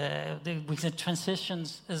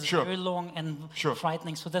transitions is very long and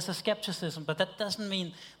frightening. So there's a skepticism, but that doesn't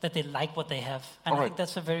mean that they like what they have. And I think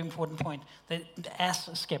that's a very important point. They're as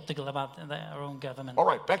skeptical about their own government. All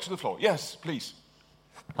right, back to the floor. Yes, please.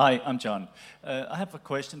 Hi, I'm John. I have a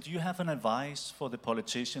question. Do you have an advice for the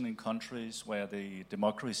politician in countries where the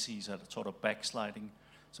democracies are sort of backsliding?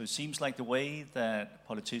 So it seems like the way that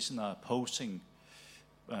politicians are opposing,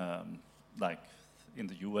 like in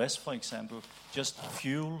the US, for example, just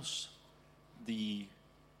fuels the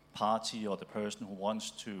party or the person who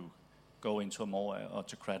wants to go into a more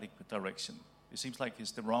autocratic direction. It seems like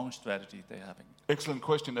it's the wrong strategy they're having. Excellent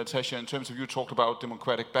question, Natasha. In terms of you talked about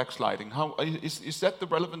democratic backsliding, how is that the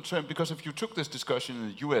relevant term? Because if you took this discussion in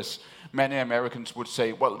the US, many Americans would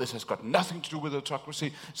say, well, this has got nothing to do with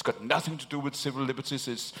autocracy, it's got nothing to do with civil liberties,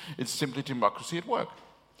 it's simply democracy at work.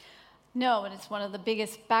 No, and it's one of the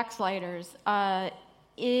biggest backsliders.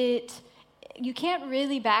 You can't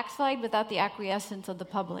really backslide without the acquiescence of the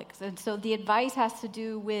public. And so the advice has to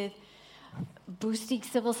do with boosting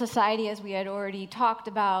civil society, as we had already talked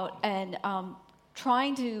about, and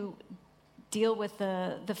trying to deal with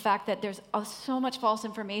the fact that there's so much false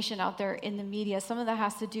information out there in the media. Some of that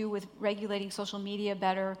has to do with regulating social media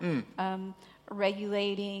better,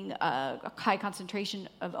 regulating a high concentration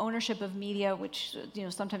of ownership of media, which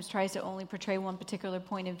sometimes tries to only portray one particular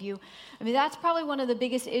point of view. I mean, that's probably one of the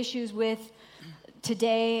biggest issues with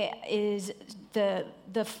today is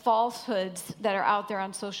the falsehoods that are out there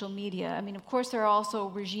on social media. I mean, of course, there are also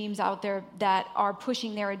regimes out there that are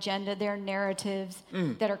pushing their agenda, their narratives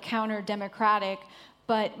that are counter-democratic,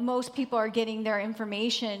 but most people are getting their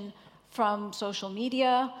information from social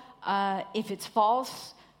media. If it's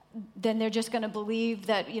false, then they're just going to believe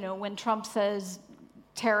that, when Trump says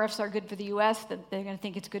tariffs are good for the U.S., that they're going to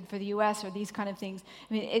think it's good for the U.S. or these kind of things.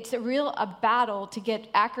 I mean, it's a battle to get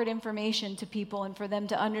accurate information to people and for them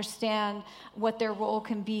to understand what their role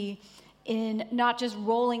can be in not just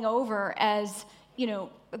rolling over as,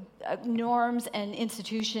 norms and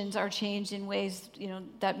institutions are changed in ways,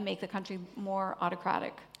 that make the country more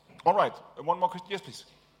autocratic. All right. One more question. Yes, please.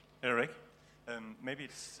 Eric, maybe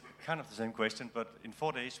it's kind of the same question, but in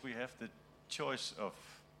 4 days we have the choice of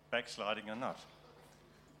backsliding or not.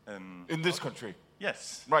 In this country?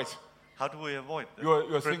 Yes. Right. How do we avoid that?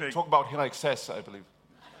 You're talking about Henrik Sass, I believe.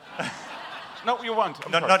 No, you want.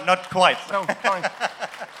 Not quite. No, sorry.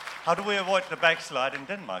 How do we avoid the backslide in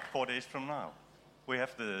Denmark 4 days from now? We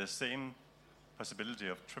have the same possibility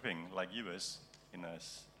of tripping like US in a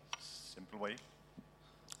simple way.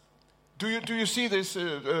 Do you see this,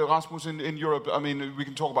 Rasmus, in Europe? I mean, we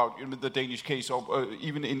can talk about the Danish case, or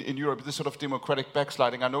even in Europe, this sort of democratic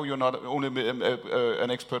backsliding. I know you're not only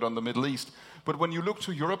an expert on the Middle East, but when you look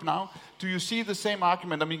to Europe now, do you see the same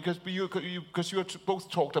argument? I mean, because you both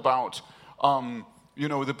talked about,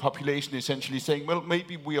 the population essentially saying, well,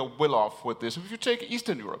 maybe we are well off with this. If you take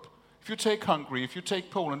Eastern Europe, if you take Hungary, if you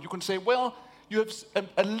take Poland, you can say, well, you have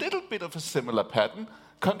a little bit of a similar pattern.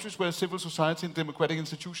 Countries where civil society and democratic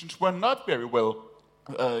institutions were not very well,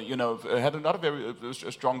 had not a very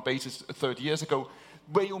strong basis 30 years ago,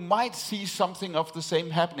 where you might see something of the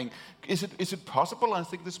same happening. Is it possible, I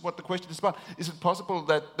think this is what the question is about, is it possible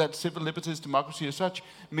that civil liberties, democracy as such,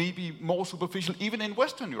 may be more superficial even in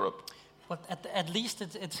Western Europe? But at least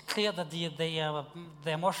it's clear that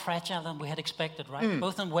they're more fragile than we had expected, right?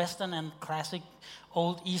 Both in Western and classic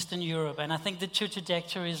old Eastern Europe. And I think the two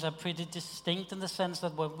trajectories are pretty distinct in the sense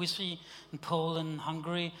that what we see in Poland,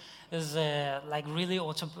 Hungary, is like really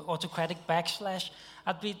autocratic backslash.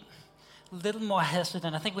 I'd be a little more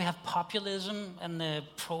hesitant. I think we have populism and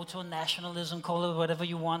proto-nationalism, call it whatever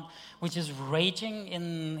you want, which is raging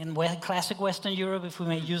in classic Western Europe, if we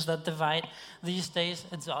may use that divide these days.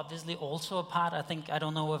 It's obviously also a part. I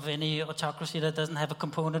don't know of any autocracy that doesn't have a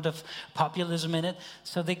component of populism in it.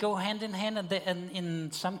 So they go hand in hand, and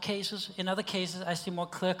in some cases, in other cases, I see more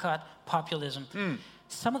clear-cut populism.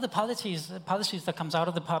 Some of the policies that comes out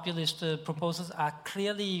of the populist proposals are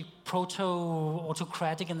clearly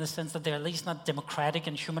proto-autocratic in the sense that they're at least not democratic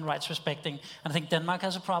and human rights respecting. And I think Denmark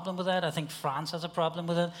has a problem with that. I think France has a problem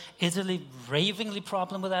with it. Italy, ravingly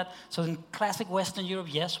problem with that. So in classic Western Europe,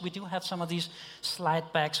 yes, we do have some of these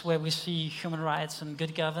slide backs where we see human rights and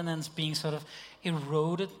good governance being sort of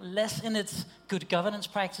eroded, less in its good governance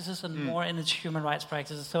practices and more in its human rights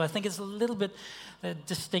practices. So I think it's a little bit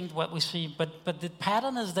distinct what we see, but the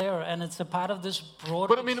pattern is there, and it's a part of this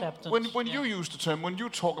broader acceptance. But I mean, when you use the term, when you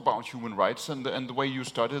talk about human rights and the way you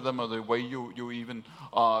study them, or the way you even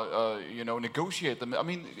negotiate them, I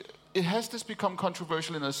mean, has this become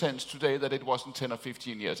controversial in a sense today that it wasn't 10 or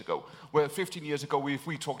 15 years ago? Where 15 years ago, if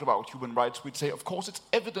we talked about human rights, we'd say, of course, it's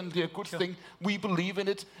evidently a good thing. We believe in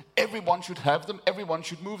it. Everyone should have them. Everyone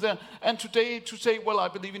should move there. And today, to say, well, I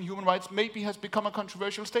believe in human rights, maybe has become a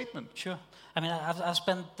controversial statement. Sure. I mean, I've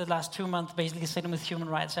spent the last 2 months basically sitting with human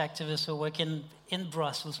rights activists who work in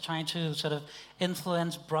Brussels, trying to sort of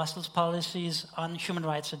influence Brussels policies on human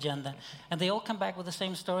rights agenda. And they all come back with the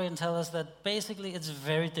same story and tell us that basically it's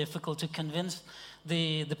very difficult difficult to convince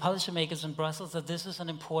the policymakers in Brussels that this is an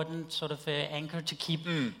important sort of anchor to keep.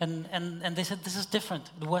 And they said this is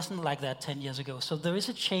different. It wasn't like that 10 years ago. So there is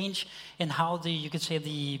a change in how you could say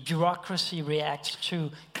the bureaucracy reacts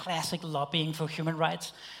to classic lobbying for human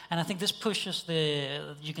rights. And I think this pushes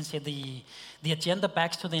the agenda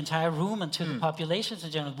back to the entire room and to the populations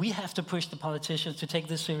in general. We have to push the politicians to take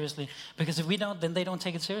this seriously, because if we don't, then they don't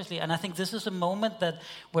take it seriously. And I think this is a moment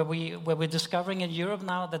where we're discovering in Europe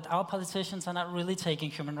now that our politicians are not really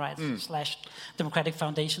taking human rights / democratic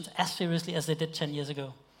foundations as seriously as they did 10 years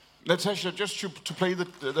ago. Natasha, just to play the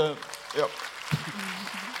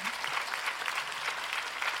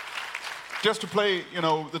Just to play,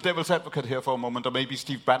 the devil's advocate here for a moment, or maybe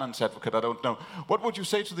Steve Bannon's advocate, I don't know. What would you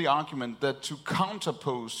say to the argument that to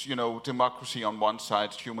counterpose, democracy on one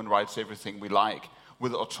side, human rights, everything we like,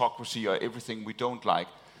 with autocracy or everything we don't like,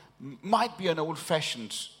 might be an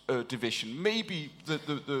old-fashioned division? Maybe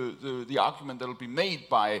the argument that will be made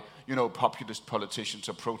by, populist politicians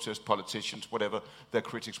or protest politicians, whatever their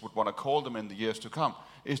critics would want to call them in the years to come,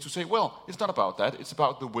 is to say, well, it's not about that. It's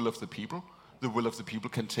about the will of the people. The will of the people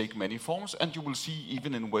can take many forms, and you will see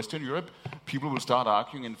even in Western Europe, people will start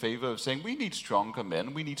arguing in favor of saying we need stronger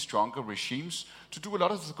men, we need stronger regimes to do a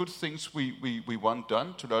lot of the good things we want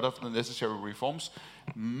done, to a lot of the necessary reforms.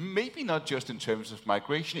 Maybe not just in terms of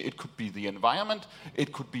migration, it could be the environment,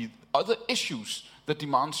 it could be other issues that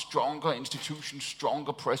demand stronger institutions,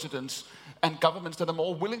 stronger presidents, and governments that are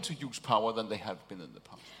more willing to use power than they have been in the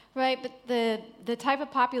past. Right, but the type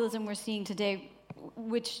of populism we're seeing today,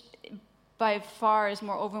 which by far is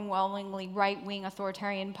more overwhelmingly right-wing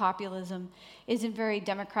authoritarian populism, isn't very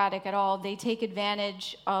democratic at all. They take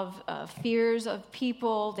advantage of fears of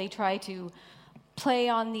people. They try to play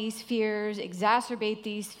on these fears, exacerbate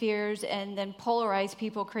these fears, and then polarize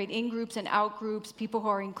people, create in-groups and out-groups, people who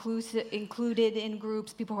are included in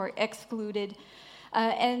groups, people who are excluded.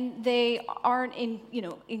 And they aren't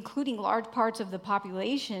including large parts of the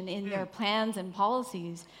population in their plans and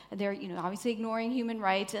policies. They're obviously ignoring human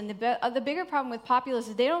rights. And the bigger problem with populists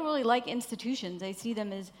is they don't really like institutions. They see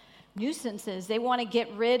them as nuisances. They want to get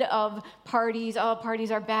rid of parties. Oh, parties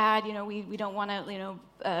are bad. We don't want to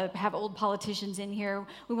have old politicians in here.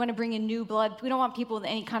 We want to bring in new blood. We don't want people with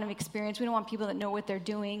any kind of experience. We don't want people that know what they're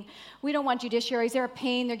doing. We don't want judiciaries. They're a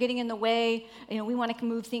pain. They're getting in the way. We want to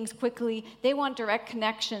move things quickly. They want direct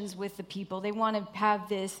connections with the people. They want to have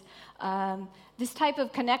this type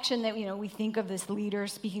of connection that we think of this leader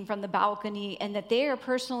speaking from the balcony, and that they are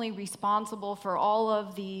personally responsible for all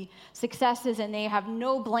of the successes, and they have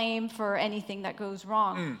no blame for anything that goes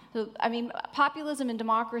wrong. So, populism and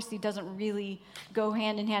democracy doesn't really go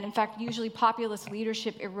hand in hand. In fact, usually populist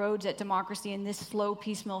leadership erodes at democracy in this slow,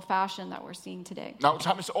 piecemeal fashion that we're seeing today. Now,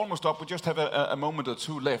 time is almost up. We just have a moment or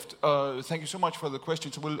two left. Thank you so much for the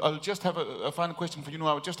question. So I'll just have a final question for you.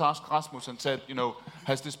 I would just ask Rasmus and said,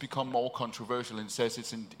 has this become more controversial? And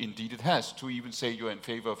says indeed it has. To even say you're in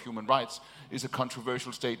favor of human rights is a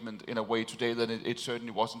controversial statement in a way today that it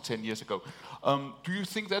certainly wasn't 10 years ago. Do you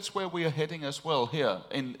think that's where we are heading as well here?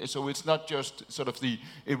 So it's not just sort of the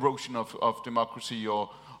erosion of democracy or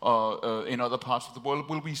in other parts of the world.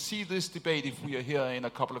 Will we see this debate if we are here in a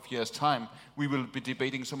couple of years' time? We will be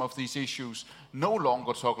debating some of these issues, no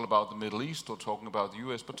longer talking about the Middle East or talking about the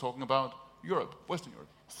US, but talking about Europe, Western Europe.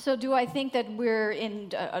 So do I think that we're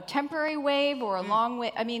in a temporary wave or a long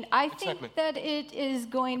wave? I think that it is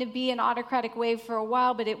going to be an autocratic wave for a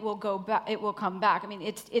while, but it will go back. It will come back.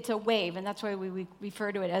 It's a wave, and that's why we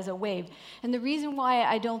refer to it as a wave. And the reason why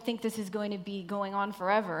I don't think this is going to be going on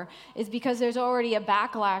forever is because there's already a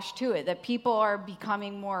backlash to it, that people are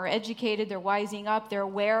becoming more educated, they're wising up, they're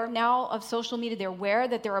aware now of social media, they're aware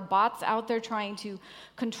that there are bots out there trying to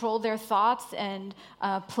control their thoughts and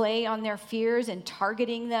play on their fears and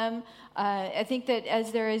targeting them. I think that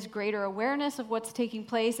as there is greater awareness of what's taking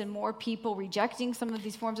place and more people rejecting some of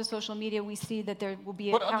these forms of social media, we see that there will be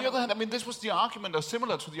a... But on the other hand, this was the argument, or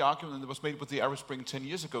similar to the argument that was made with the Arab Spring 10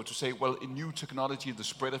 years ago, to say, well, in new technology, the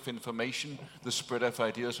spread of information, the spread of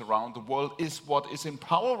ideas around the world is what is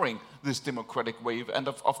empowering this democratic wave, and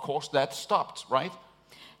of course that stopped, right?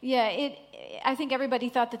 Yeah, I think everybody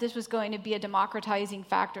thought that this was going to be a democratizing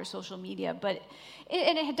factor, social media, but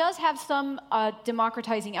it does have some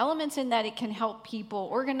democratizing elements in that it can help people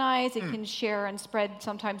organize, it can share and spread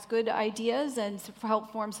sometimes good ideas and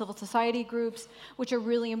help form civil society groups, which are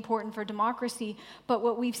really important for democracy. But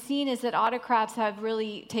what we've seen is that autocrats have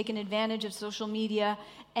really taken advantage of social media,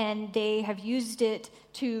 and they have used it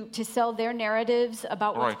to sell their narratives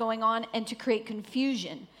about what's going on and to create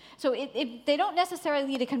confusion. So they don't necessarily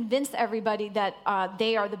need to convince everybody that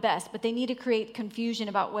they are the best, but they need to create confusion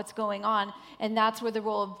about what's going on, and that's where the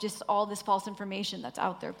role of just all this false information that's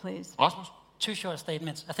out there plays. Rasmus? Two short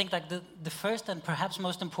statements. I think like the first and perhaps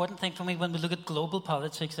most important thing for me when we look at global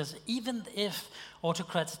politics is even if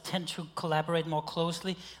autocrats tend to collaborate more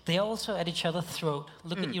closely, they are also at each other's throat.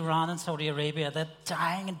 Look at Iran and Saudi Arabia. They're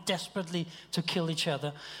dying and desperately to kill each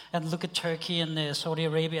other. And look at Turkey and Saudi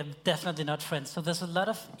Arabia, definitely not friends. So there's a lot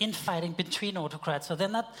of infighting between autocrats. So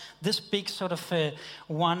they're not this big sort of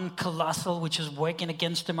one colossal which is working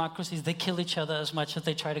against democracies. They kill each other as much as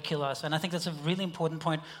they try to kill us. And I think that's a really important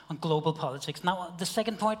point on global politics. Now, the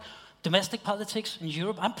second point, domestic politics in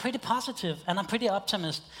Europe, I'm pretty positive and I'm pretty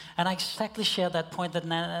optimist. And I exactly share that point that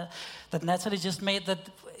Natalie just made, that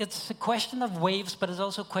it's a question of waves, but it's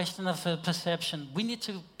also a question of perception. We need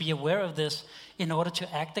to be aware of this in order to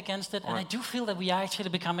act against it. Right. And I do feel that we are actually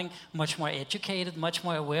becoming much more educated, much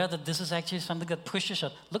more aware that this is actually something that pushes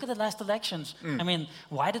us. Look at the last elections. I mean,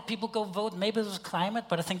 why did people go vote? Maybe it was climate,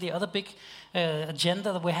 but I think the other big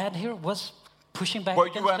agenda that we had here was pushing back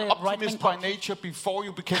against the right-wing. Were you an optimist by nature before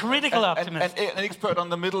you became critical optimist? An expert on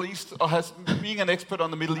the Middle East, or has being an expert on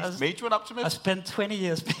the Middle East made you an optimist? I spent 20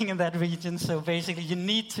 years being in that region, so basically you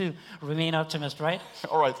need to remain optimist, right?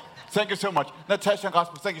 All right. Thank you so much. Natasha and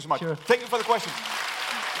Rasmus, thank you so much. Sure. Thank you for the question.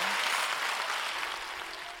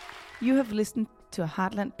 You have listened to a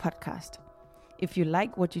Heartland podcast. If you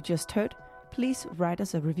like what you just heard, please write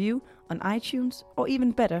us a review on iTunes, or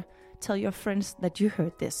even better, tell your friends that you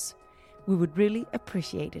heard this. We would really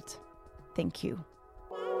appreciate it. Thank you.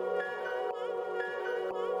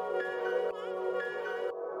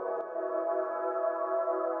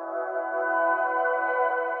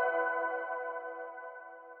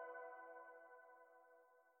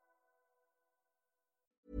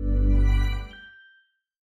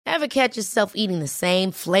 Ever catch yourself eating the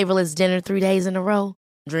same flavorless dinner 3 days in a row?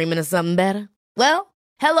 Dreaming of something better? Well,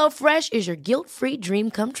 HelloFresh is your guilt-free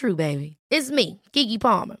dream come true, baby. It's me, Keke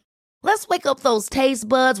Palmer. Let's wake up those taste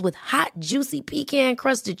buds with hot, juicy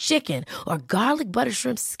pecan-crusted chicken or garlic butter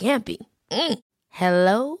shrimp scampi.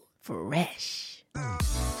 Hello Fresh.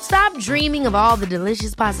 Stop dreaming of all the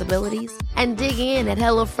delicious possibilities and dig in at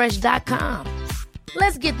HelloFresh.com.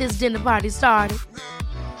 Let's get this dinner party started.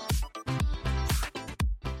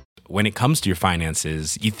 When it comes to your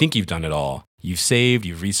finances, you think you've done it all. You've saved,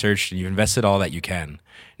 you've researched, and you've invested all that you can.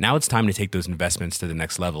 Now it's time to take those investments to the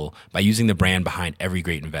next level by using the brand behind every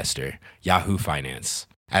great investor, Yahoo Finance.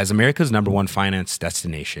 As America's #1 finance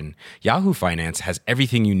destination, Yahoo Finance has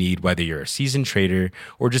everything you need, whether you're a seasoned trader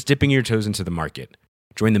or just dipping your toes into the market.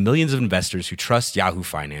 Join the millions of investors who trust Yahoo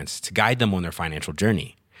Finance to guide them on their financial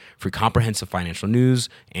journey. For comprehensive financial news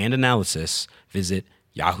and analysis, visit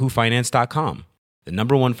yahoofinance.com. The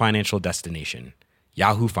 #1 financial destination,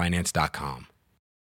 yahoofinance.com.